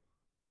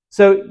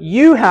 So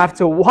you have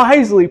to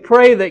wisely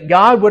pray that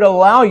God would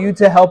allow you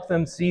to help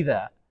them see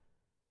that.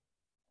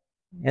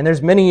 And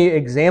there's many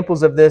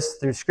examples of this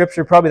through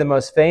Scripture. Probably the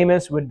most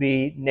famous would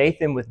be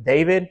Nathan with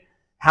David.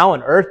 How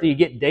on earth do you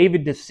get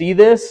David to see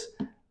this?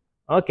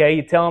 Okay,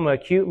 you tell him a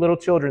cute little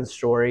children's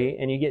story,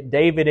 and you get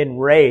David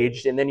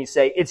enraged, and then you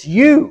say, it's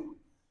you.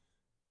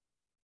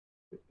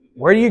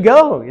 Where do you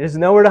go? There's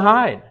nowhere to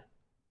hide.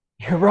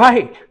 You're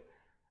right.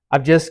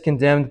 I've just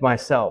condemned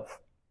myself.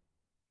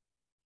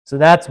 So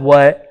that's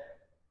what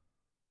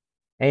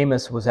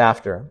Amos was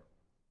after.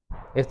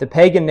 If the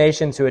pagan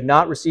nations who had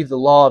not received the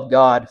law of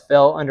God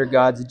fell under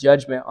God's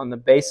judgment on the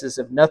basis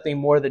of nothing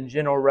more than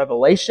general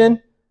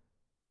revelation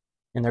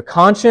in their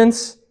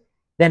conscience,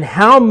 then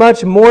how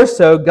much more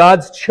so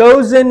God's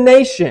chosen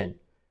nation,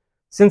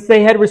 since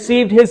they had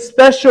received His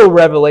special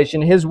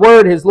revelation, His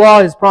word, His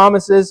law, His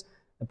promises,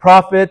 the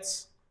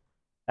prophets.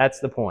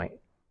 That's the point.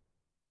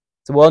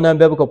 It's a well-known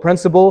biblical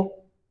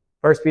principle,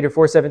 1 Peter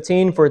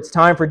 4:17, for it's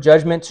time for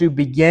judgment to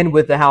begin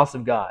with the house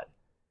of God.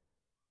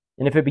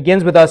 And if it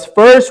begins with us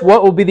first,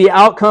 what will be the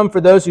outcome for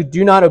those who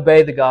do not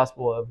obey the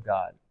gospel of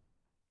God?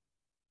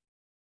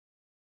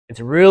 It's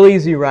real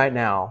easy right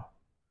now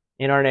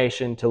in our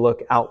nation to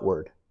look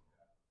outward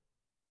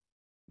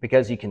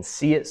because you can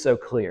see it so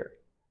clear.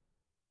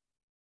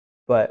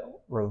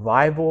 But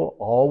revival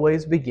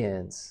always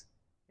begins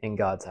in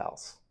God's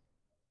house.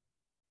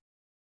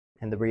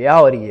 And the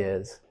reality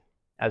is,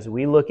 as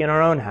we look in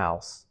our own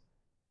house,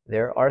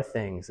 there are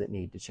things that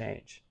need to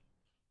change.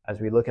 As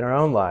we look in our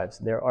own lives,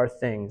 there are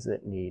things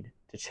that need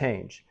to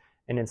change.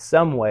 And in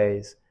some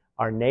ways,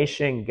 our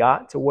nation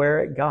got to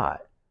where it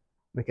got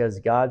because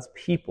God's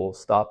people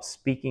stopped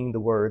speaking the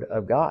word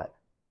of God.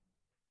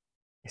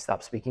 They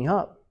stopped speaking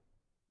up.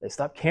 They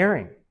stopped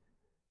caring.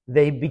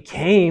 They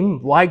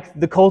became like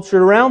the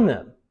culture around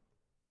them.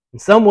 In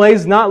some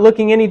ways, not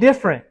looking any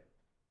different.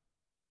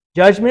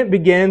 Judgment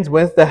begins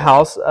with the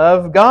house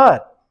of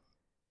God.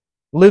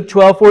 Luke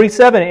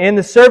 12:47, and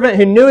the servant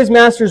who knew his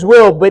master's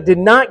will but did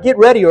not get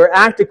ready or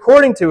act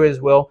according to his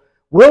will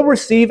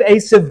receive a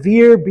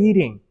severe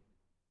beating.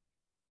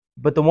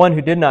 But the one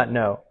who did not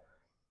know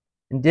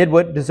and did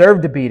what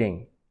deserved a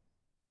beating,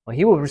 well,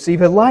 he will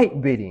receive a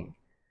light beating.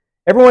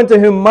 Everyone to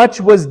whom much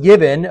was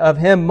given, of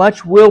him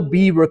much will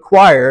be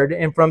required,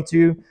 and from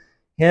to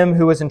him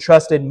who was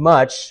entrusted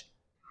much,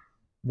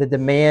 the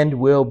demand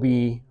will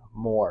be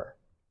more.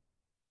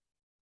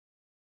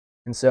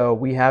 And so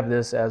we have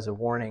this as a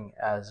warning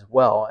as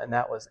well, and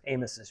that was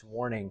Amos's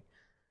warning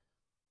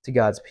to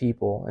God's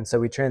people. And so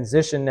we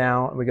transition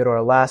now, and we go to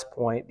our last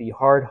point, the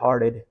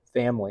hard-hearted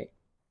family.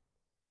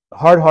 The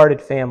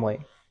hard-hearted family.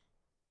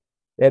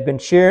 They had been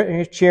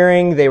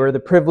cheering, they were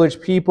the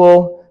privileged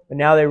people, but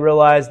now they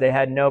realized they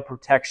had no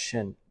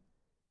protection.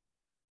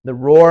 The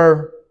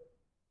roar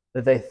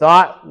that they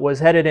thought was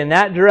headed in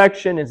that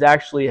direction is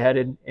actually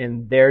headed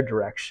in their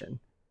direction.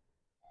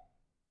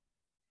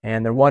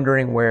 And they're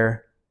wondering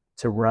where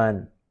to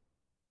run.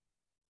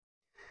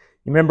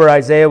 You remember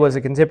Isaiah was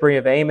a contemporary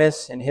of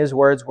Amos, and his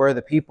words were,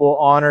 the people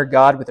honor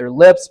God with their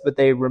lips, but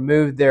they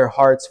removed their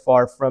hearts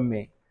far from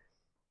me.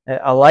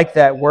 I like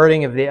that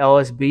wording of the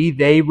LSB.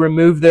 They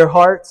removed their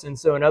hearts. And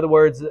so in other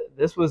words,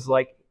 this was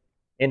like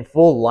in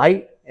full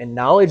light and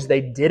knowledge.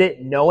 They did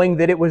it knowing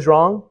that it was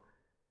wrong.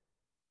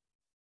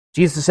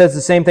 Jesus says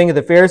the same thing of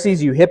the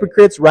Pharisees. You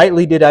hypocrites,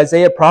 rightly did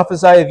Isaiah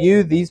prophesy of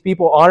you. These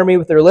people honor me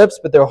with their lips,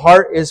 but their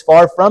heart is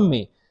far from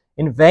me.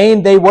 In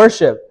vain they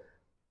worship.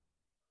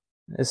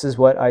 This is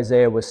what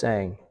Isaiah was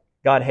saying.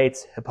 God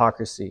hates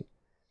hypocrisy.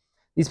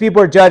 These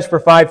people are judged for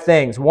 5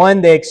 things.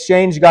 1, they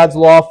exchanged God's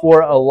law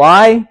for a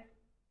lie.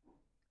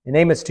 In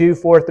Amos 2,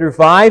 4 through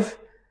 5,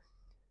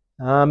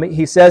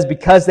 he says,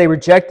 because they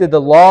rejected the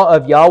law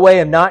of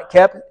Yahweh and not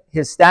kept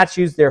His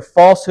statutes, their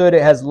falsehood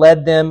has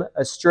led them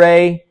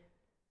astray.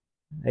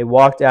 They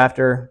walked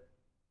after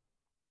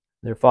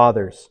their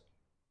fathers.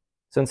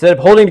 So instead of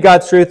holding to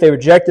God's truth, they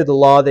rejected the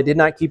law. They did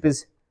not keep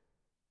His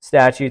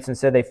statutes.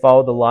 Instead, they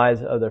followed the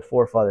lies of their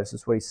forefathers.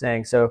 That's what he's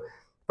saying. So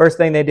first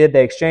thing they did,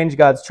 they exchanged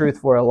God's truth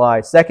for a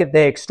lie. Second,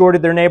 they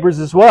extorted their neighbors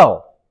as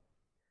well.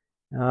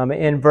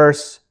 In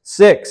verse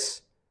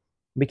 6,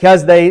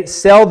 because they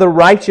sell the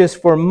righteous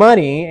for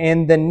money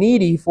and the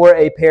needy for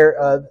a pair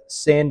of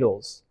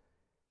sandals.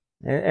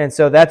 And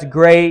so that's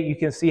great. You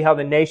can see how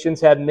the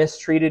nations have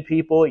mistreated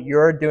people.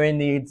 You're doing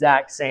the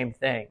exact same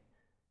thing.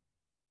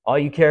 All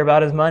you care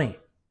about is money.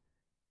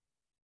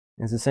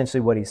 Is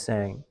essentially what he's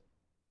saying.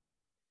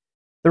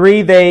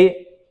 3,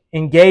 they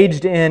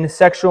engaged in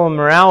sexual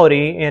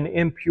immorality and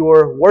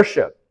impure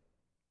worship.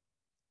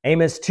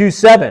 Amos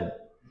 2:7.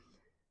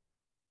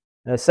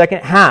 The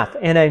second half,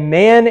 and a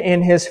man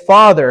and his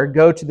father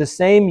go to the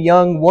same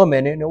young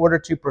woman in order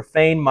to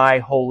profane my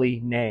holy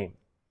name.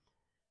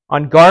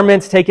 On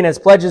garments taken as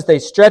pledges, they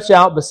stretch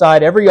out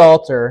beside every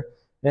altar.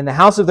 And in the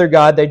house of their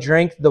God, they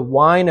drink the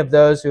wine of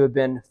those who have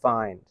been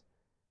fined.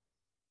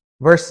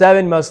 Verse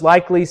 7 most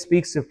likely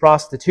speaks of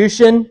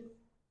prostitution.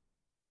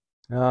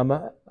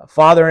 A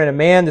father and a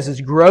man. This is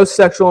gross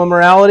sexual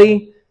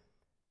immorality.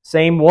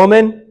 Same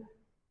woman.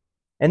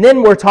 And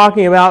then we're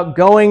talking about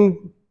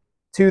going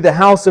to the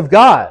house of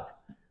God.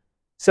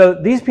 So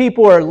these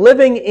people are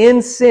living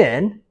in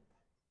sin.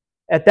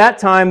 At that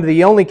time,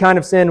 the only kind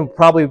of sin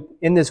probably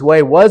in this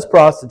way was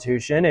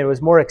prostitution. It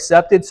was more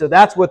accepted, so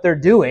that's what they're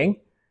doing.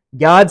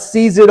 God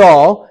sees it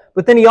all,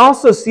 but then He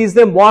also sees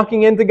them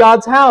walking into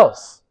God's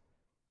house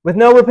with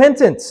no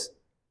repentance.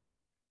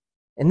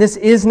 And this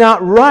is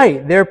not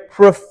right. They're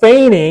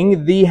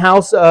profaning the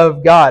house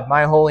of God,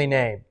 my holy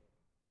name.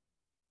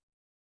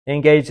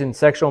 Engaged in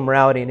sexual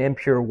immorality and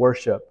impure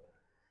worship.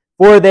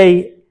 For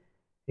they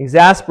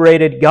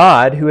exasperated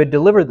God who had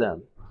delivered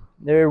them.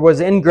 There was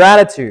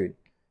ingratitude.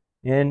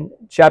 In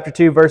chapter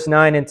 2, verse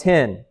 9 and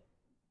 10.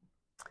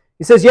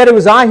 He says, Yet it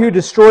was I who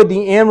destroyed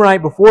the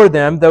Amorite before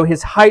them, though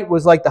his height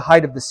was like the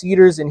height of the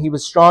cedars, and he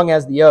was strong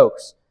as the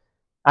oaks.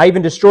 I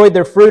even destroyed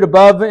their fruit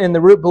above and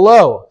the root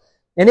below.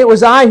 And it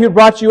was I who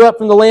brought you up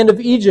from the land of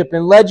Egypt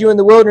and led you in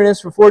the wilderness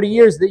for 40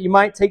 years, that you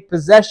might take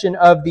possession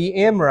of the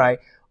Amorite.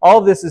 All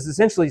of this is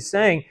essentially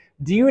saying,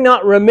 do you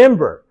not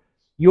remember?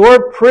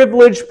 Your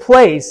privileged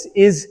place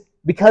is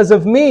because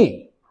of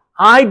me.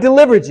 I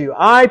delivered you.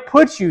 I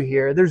put you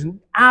here. There's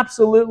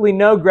absolutely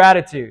no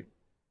gratitude.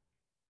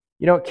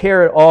 You don't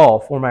care at all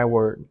for my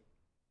word.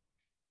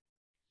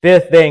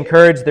 Fifth, they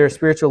encourage their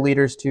spiritual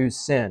leaders to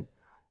sin.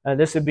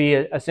 This would be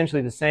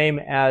essentially the same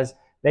as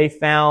they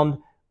found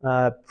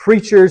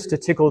preachers to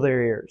tickle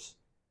their ears.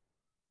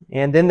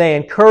 And then they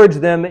encourage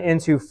them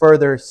into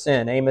further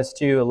sin. Amos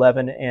 2,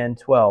 11 and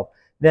 12.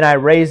 Then I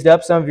raised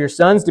up some of your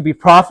sons to be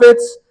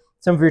prophets,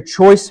 some of your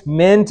choice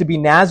men to be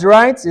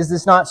Nazirites. Is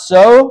this not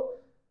so?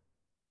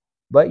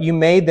 But you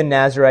made the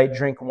Nazirite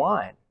drink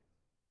wine,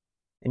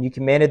 and you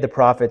commanded the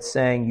prophets,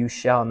 saying, You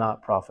shall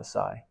not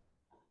prophesy.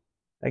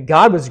 And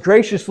God was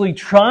graciously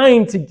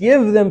trying to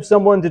give them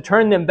someone to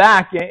turn them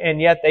back, and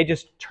yet they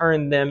just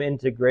turned them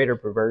into greater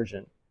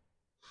perversion.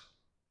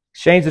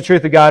 Exchange the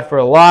truth of God for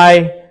a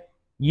lie.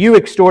 You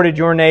extorted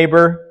your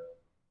neighbor.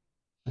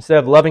 Instead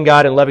of loving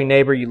God and loving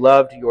neighbor, you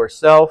loved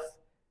yourself.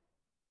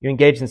 You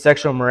engaged in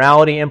sexual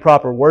immorality,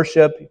 improper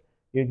worship.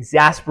 You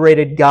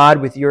exasperated God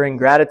with your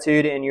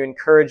ingratitude, and you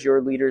encourage your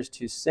leaders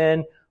to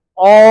sin,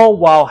 all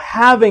while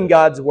having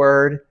God's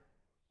word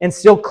and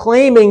still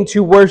claiming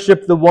to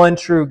worship the one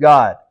true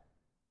God.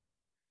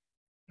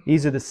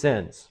 These are the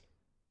sins.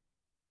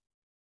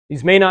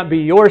 These may not be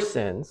your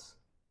sins,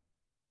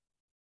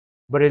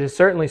 but it is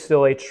certainly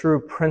still a true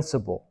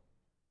principle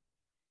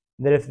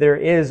that if there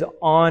is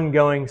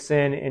ongoing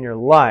sin in your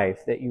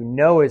life that you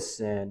know is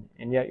sin,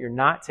 and yet you're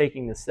not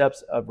taking the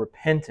steps of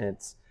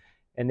repentance,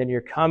 and then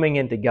you're coming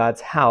into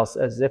God's house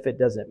as if it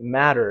doesn't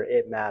matter,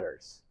 it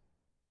matters.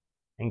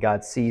 And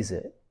God sees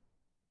it.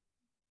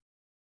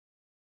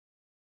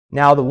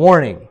 Now the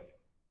warning.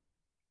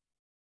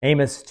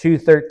 Amos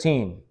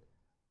 2:13.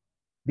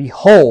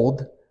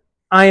 Behold,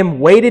 I am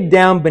weighted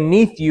down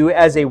beneath you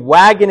as a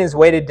wagon is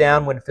weighted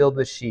down when filled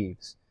with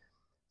sheaves.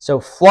 So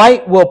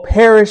flight will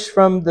perish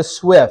from the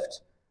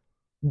swift.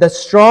 The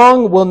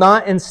strong will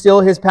not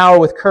instill his power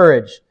with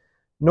courage,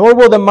 nor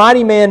will the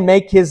mighty man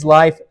make his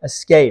life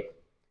escape.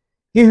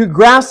 He who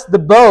grasps the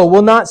bow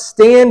will not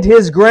stand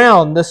his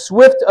ground. The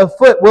swift of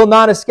foot will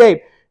not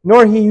escape,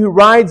 nor he who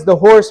rides the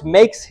horse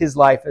makes his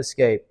life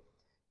escape.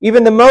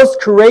 Even the most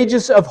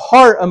courageous of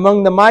heart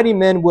among the mighty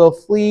men will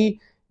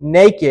flee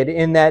naked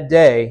in that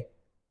day,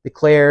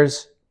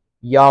 declares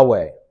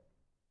Yahweh.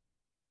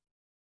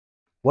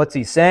 What's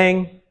he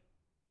saying?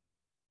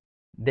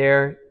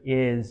 There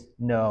is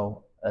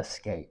no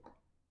escape.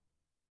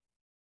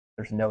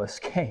 There's no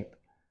escape.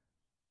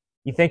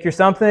 You think you're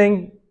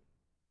something?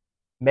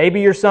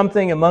 Maybe you're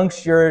something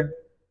amongst your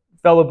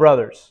fellow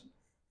brothers.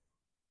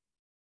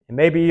 And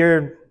maybe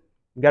you've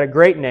got a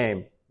great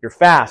name. You're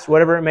fast,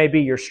 whatever it may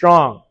be. You're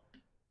strong.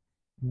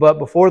 But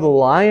before the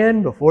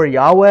lion, before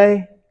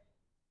Yahweh,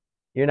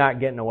 you're not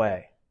getting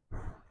away.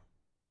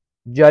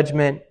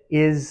 Judgment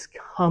is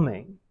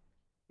coming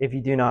if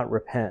you do not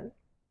repent.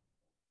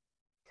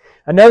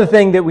 Another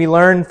thing that we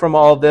learn from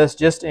all of this,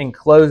 just in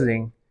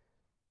closing,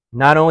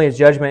 not only is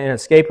judgment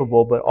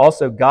inescapable, but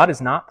also God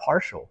is not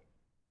partial.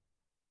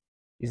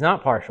 He's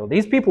not partial.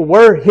 These people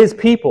were His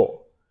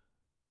people,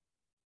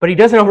 but He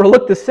doesn't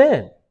overlook the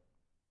sin.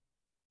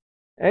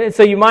 And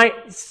so you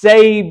might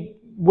say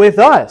with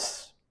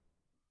us,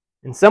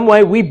 in some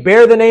way we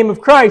bear the name of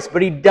Christ,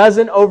 but He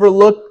doesn't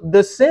overlook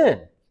the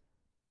sin.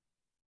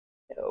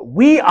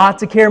 We ought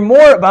to care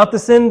more about the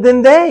sin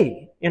than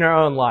they in our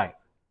own life.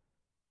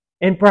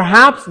 And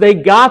perhaps they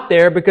got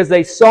there because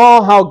they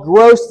saw how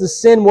gross the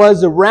sin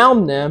was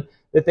around them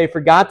that they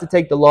forgot to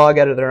take the log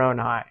out of their own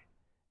eye.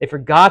 They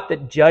forgot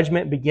that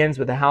judgment begins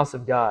with the house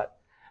of God.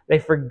 They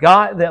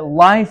forgot that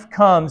life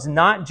comes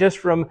not just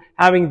from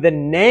having the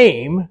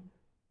name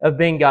of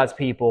being God's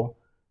people,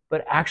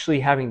 but actually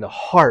having the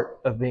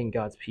heart of being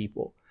God's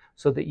people,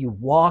 so that you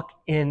walk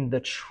in the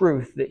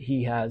truth that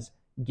He has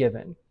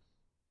given.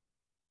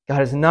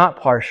 God is not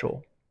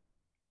partial,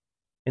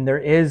 and there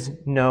is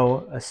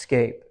no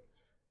escape,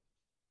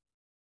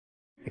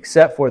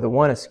 except for the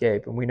one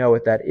escape, and we know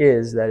what that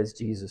is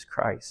Jesus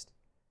Christ.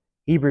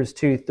 Hebrews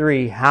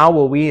 2:3, how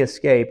will we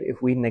escape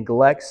if we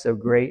neglect so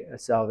great a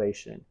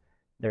salvation?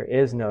 There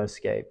is no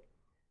escape.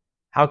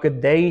 How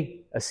could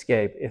they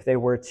escape if they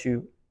were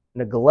to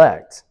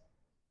neglect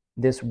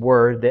this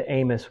word that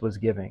Amos was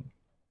giving?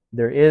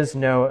 There is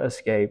no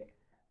escape.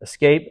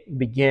 Escape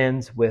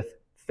begins with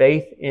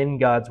faith in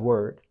God's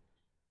word.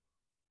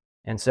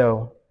 And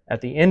so,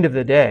 at the end of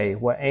the day,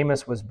 what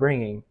Amos was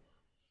bringing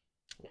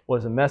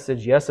was a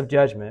message, yes, of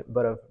judgment,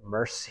 but of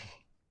mercy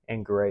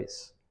and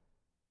grace.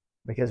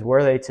 Because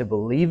were they to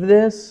believe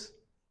this,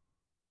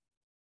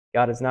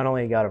 God is not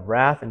only a God of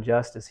wrath and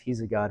justice,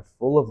 He's a God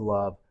full of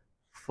love,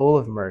 full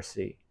of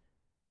mercy.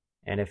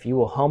 And if you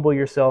will humble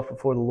yourself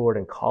before the Lord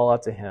and call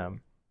out to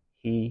Him,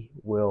 He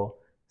will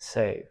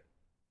save.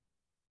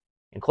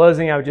 In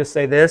closing, I would just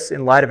say this,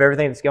 in light of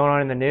everything that's going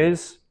on in the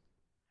news,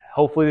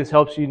 hopefully this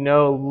helps you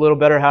know a little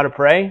better how to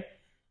pray.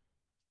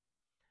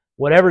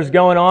 Whatever's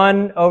going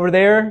on over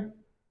there,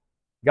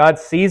 God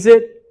sees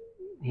it,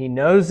 He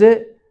knows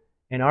it,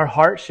 and our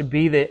heart should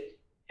be that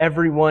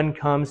everyone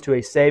comes to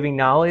a saving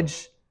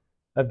knowledge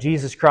of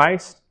Jesus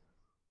Christ.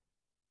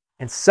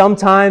 And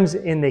sometimes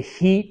in the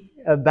heat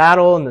of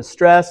battle and the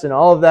stress and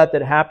all of that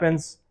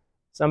happens,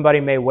 somebody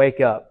may wake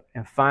up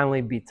and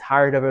finally be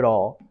tired of it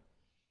all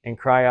and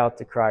cry out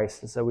to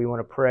Christ. And so we want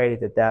to pray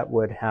that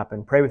would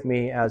happen. Pray with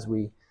me as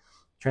we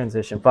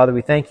transition. Father,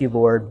 we thank You,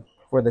 Lord,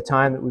 for the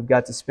time that we've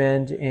got to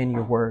spend in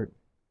Your word.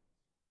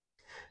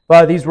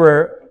 Father, these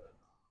were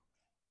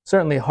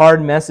certainly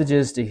hard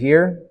messages to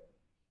hear,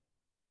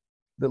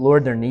 but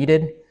Lord, they're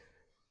needed.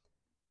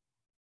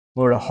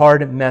 Lord, a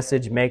hard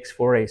message makes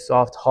for a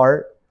soft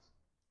heart.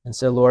 And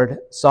so, Lord,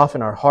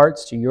 soften our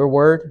hearts to Your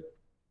word.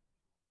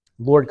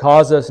 Lord,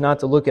 cause us not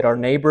to look at our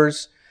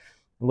neighbors.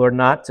 Lord,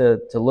 not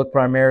to look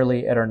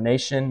primarily at our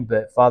nation,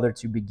 but, Father,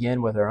 to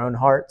begin with our own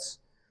hearts.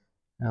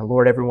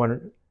 Lord,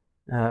 everyone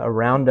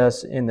around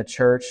us in the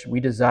church, we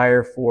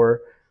desire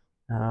for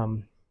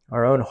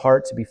our own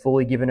heart to be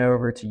fully given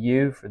over to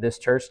You, for this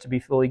church to be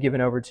fully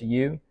given over to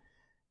You.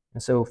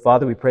 And so,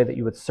 Father, we pray that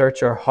You would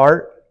search our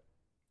heart,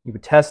 You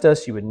would test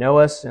us, You would know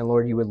us, and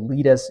Lord, You would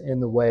lead us in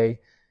the way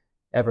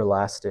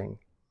everlasting.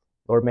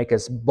 Lord, make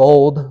us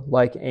bold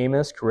like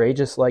Amos,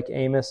 courageous like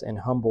Amos, and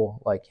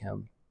humble like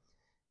him.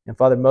 And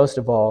Father, most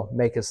of all,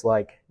 make us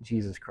like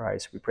Jesus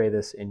Christ. We pray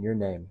this in Your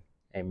name.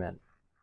 Amen.